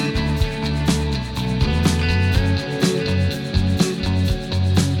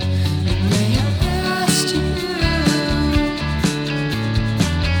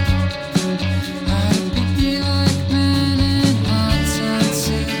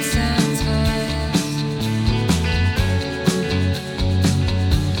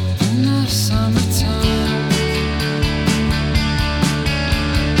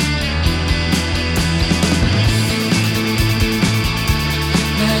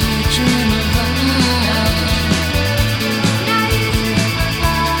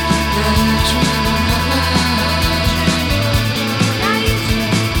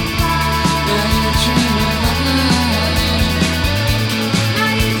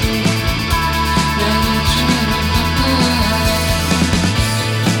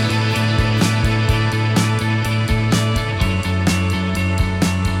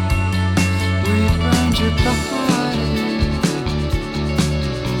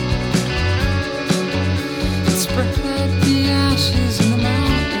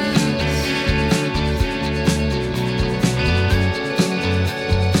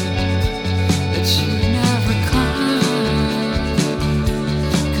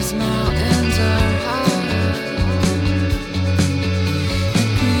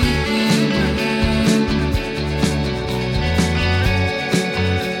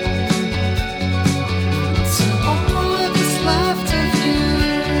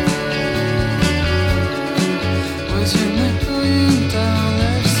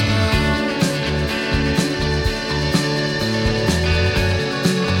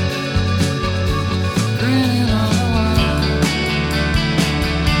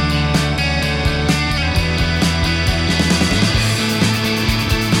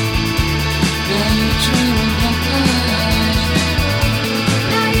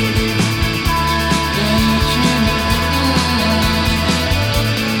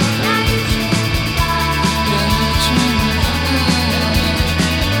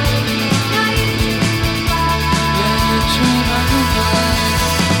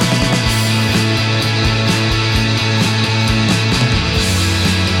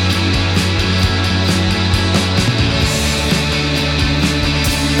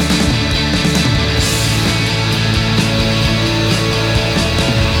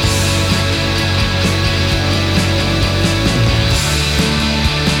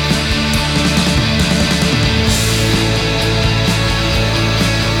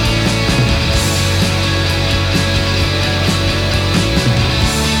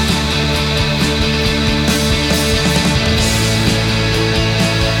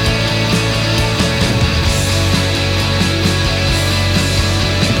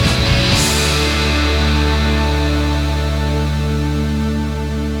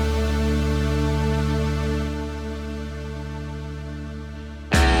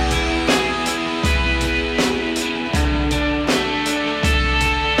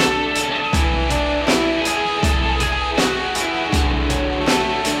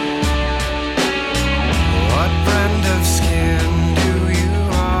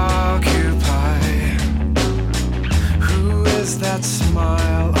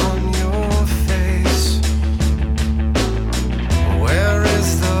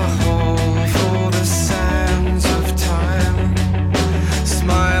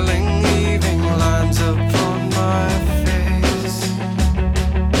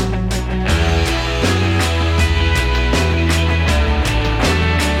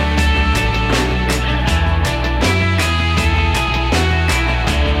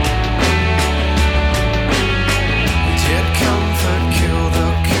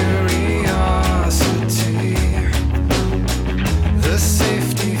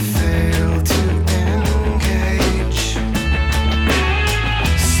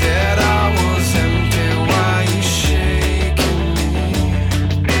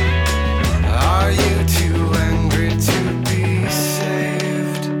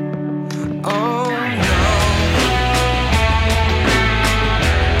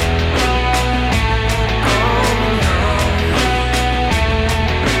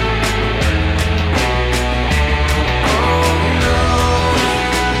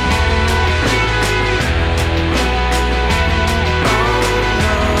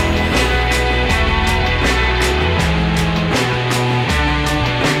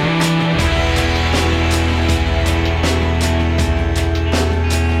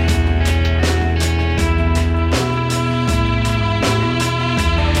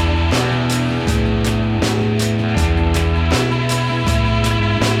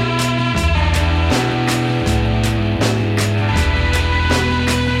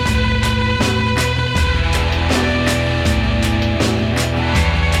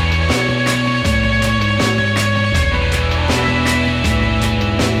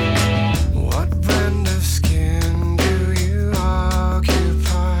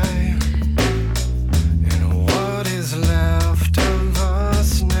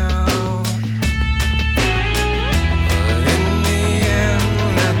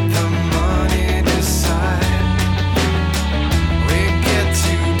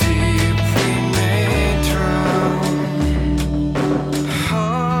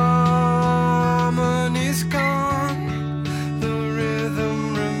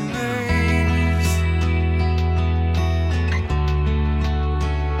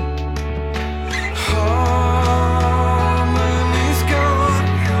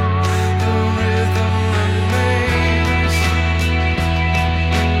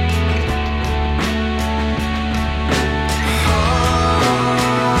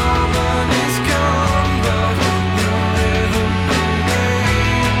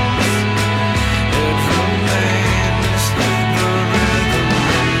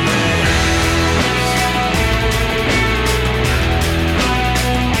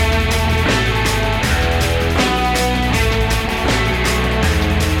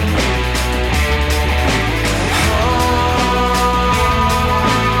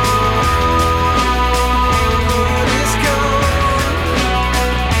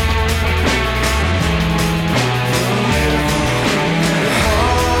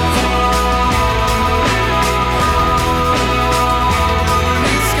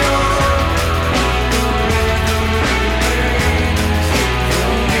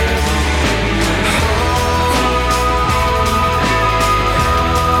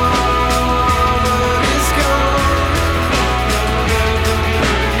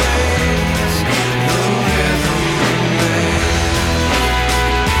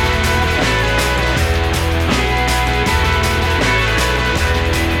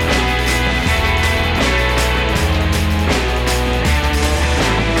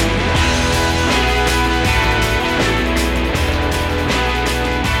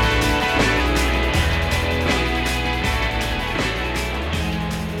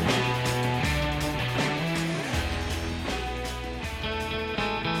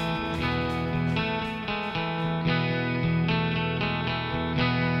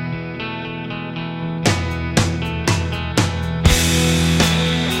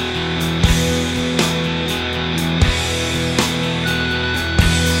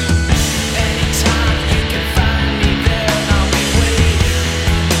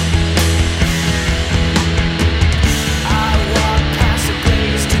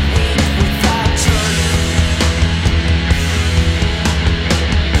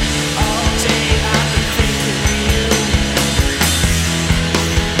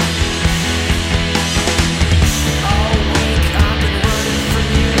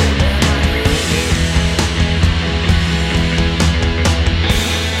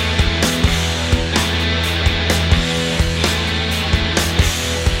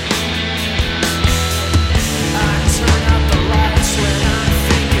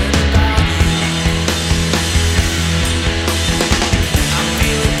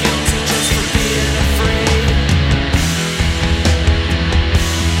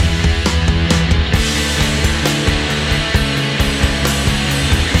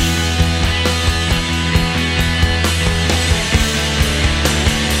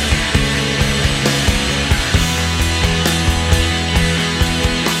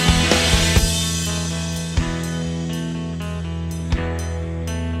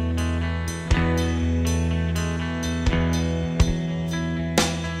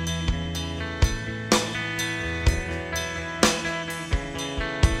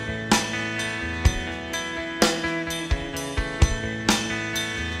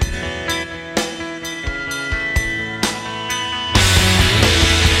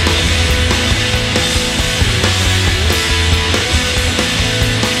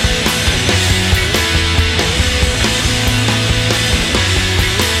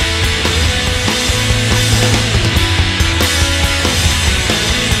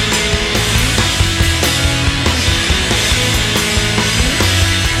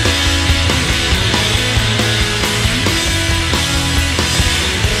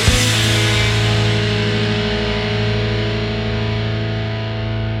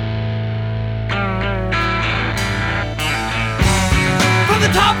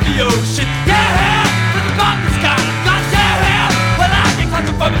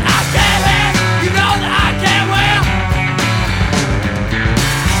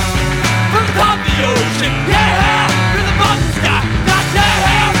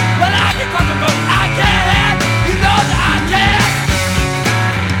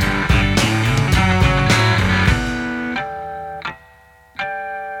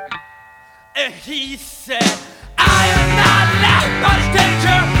 he said, I am not allowed by this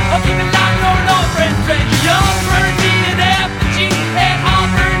danger of keeping life going over and stranger. You'll burn me an effigy and I'll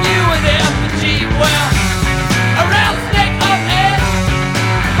burn you an effigy. Well, a rattlesnake up edge,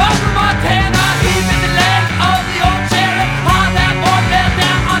 far from Montana, he's in the leg of the old sheriff. On that boy fell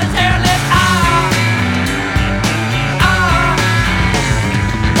down on his hairless I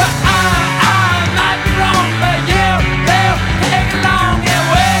might be wrong, but they'll take along. And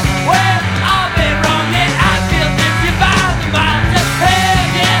well, I've been wrong, and I feel this you by the mile. Just hey,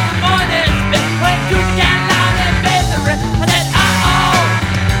 yeah, the money's been went to the line and paid the rent.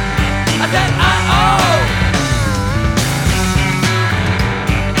 I said,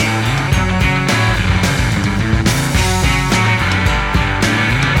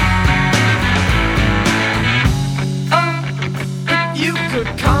 you could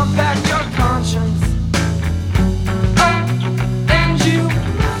combat your conscience. And you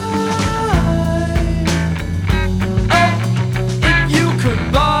might. If you could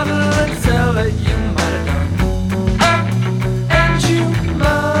bottle and sell it, you might have done. And you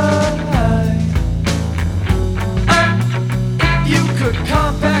might. If you could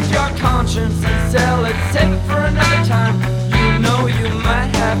combat your conscience and sell it, save it for another time. You know you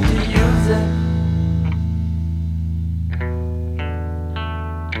might have to use it.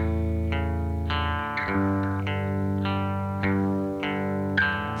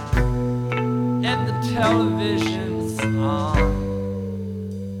 And the television's on.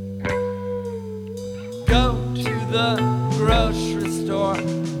 Go to the grocery store,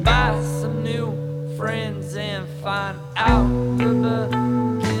 buy some new friends and find out the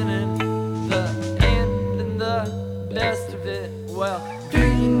beginning, the end, and the best of it. Well, do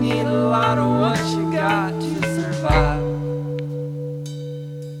you need a lot of what you got to survive?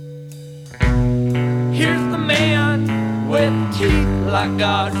 Here's the man with teeth like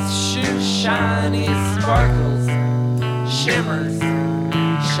God's shoes, shiny sparkles, shimmers,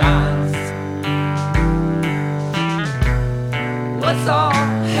 shines. Let's all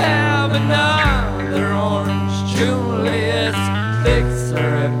have another orange Julius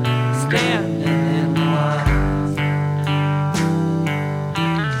Fixer standing in lines.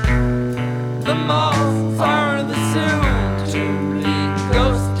 The malls are the soon-to-be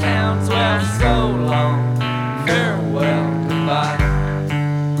ghost towns. Well, so long, farewell, goodbye.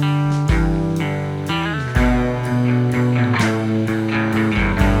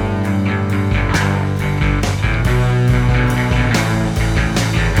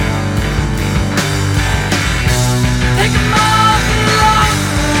 Take 'em off and long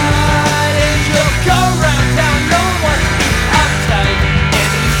ride, and you'll go round town. No one be uptight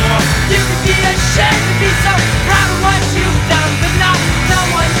anymore. You can be ashamed to be so proud of what you've done, but not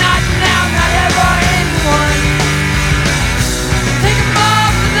someone, not now, not ever anyone. Take 'em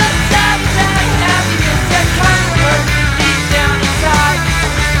off with the sad happiness that kind of hurt deep down inside.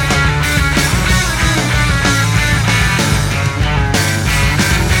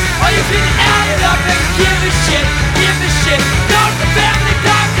 Oh, you can add it up and give a shit, give a shit. Go to the family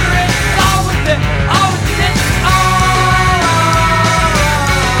doctor and it's all with it, all with it, all.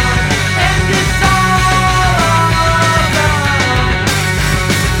 And it's all gone.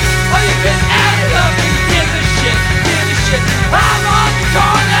 Oh, you can add it up and give a shit, give a shit. I'm on the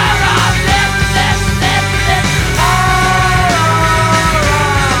corner of this, all.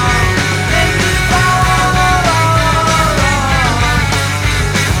 And it's all.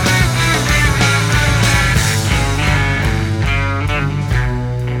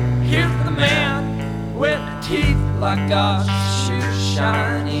 Here's the man with teeth like God's shoes,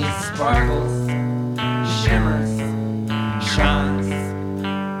 shiny sparkles, shimmers, shines.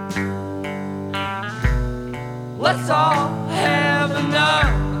 Let's all have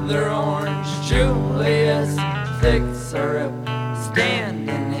another orange Julius thick syrup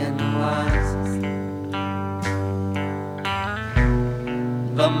standing in lines.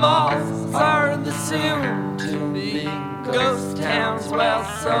 The malls are the soon-to-be ghost towns. Well,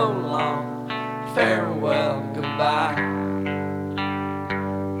 so long, farewell, goodbye.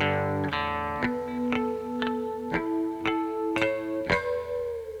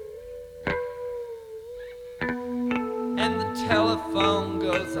 And the telephone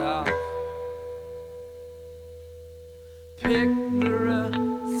goes off. Pick the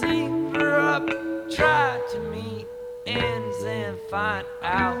receiver up, try to meet ends and find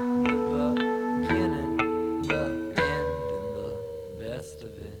out the beginning, the end, and the best of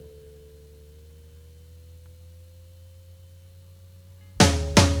it.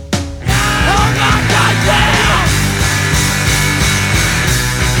 Oh my goddamn!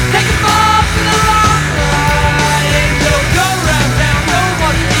 Take 'em off to the long ride, and you'll go round town, no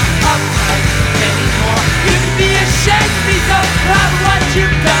one to be uptight.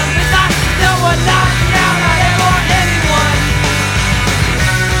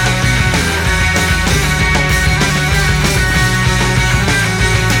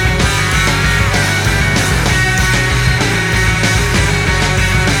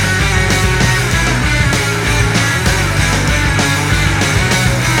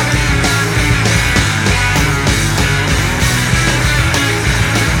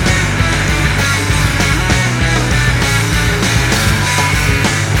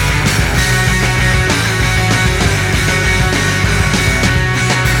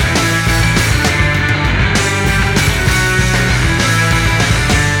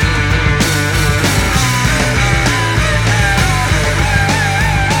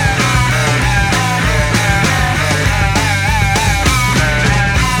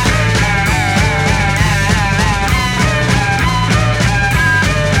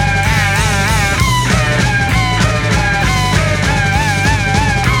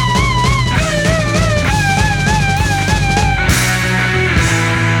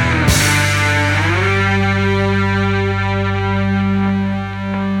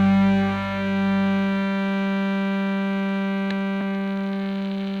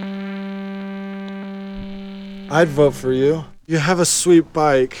 I'd vote for you. You have a sweet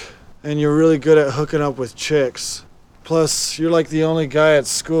bike, and you're really good at hooking up with chicks. Plus, you're like the only guy at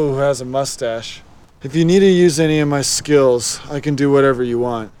school who has a mustache. If you need to use any of my skills, I can do whatever you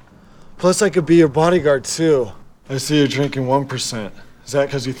want. Plus, I could be your bodyguard, too. I see you're drinking 1%. Is that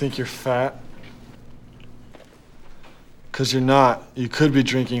because you think you're fat? Because you're not. You could be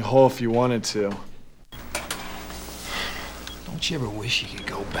drinking whole if you wanted to. Don't you ever wish you could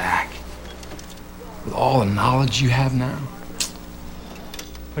go back? With all the knowledge you have now?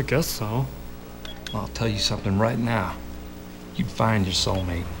 I guess so. I'll tell you something right now. You'd find your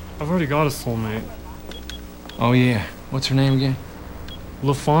soulmate. I've already got a soulmate. Oh yeah, what's her name again?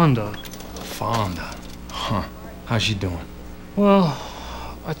 LaFonda. Fonda. Huh. How's she doing? Well,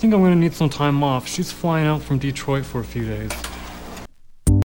 I think I'm gonna need some time off. She's flying out from Detroit for a few days.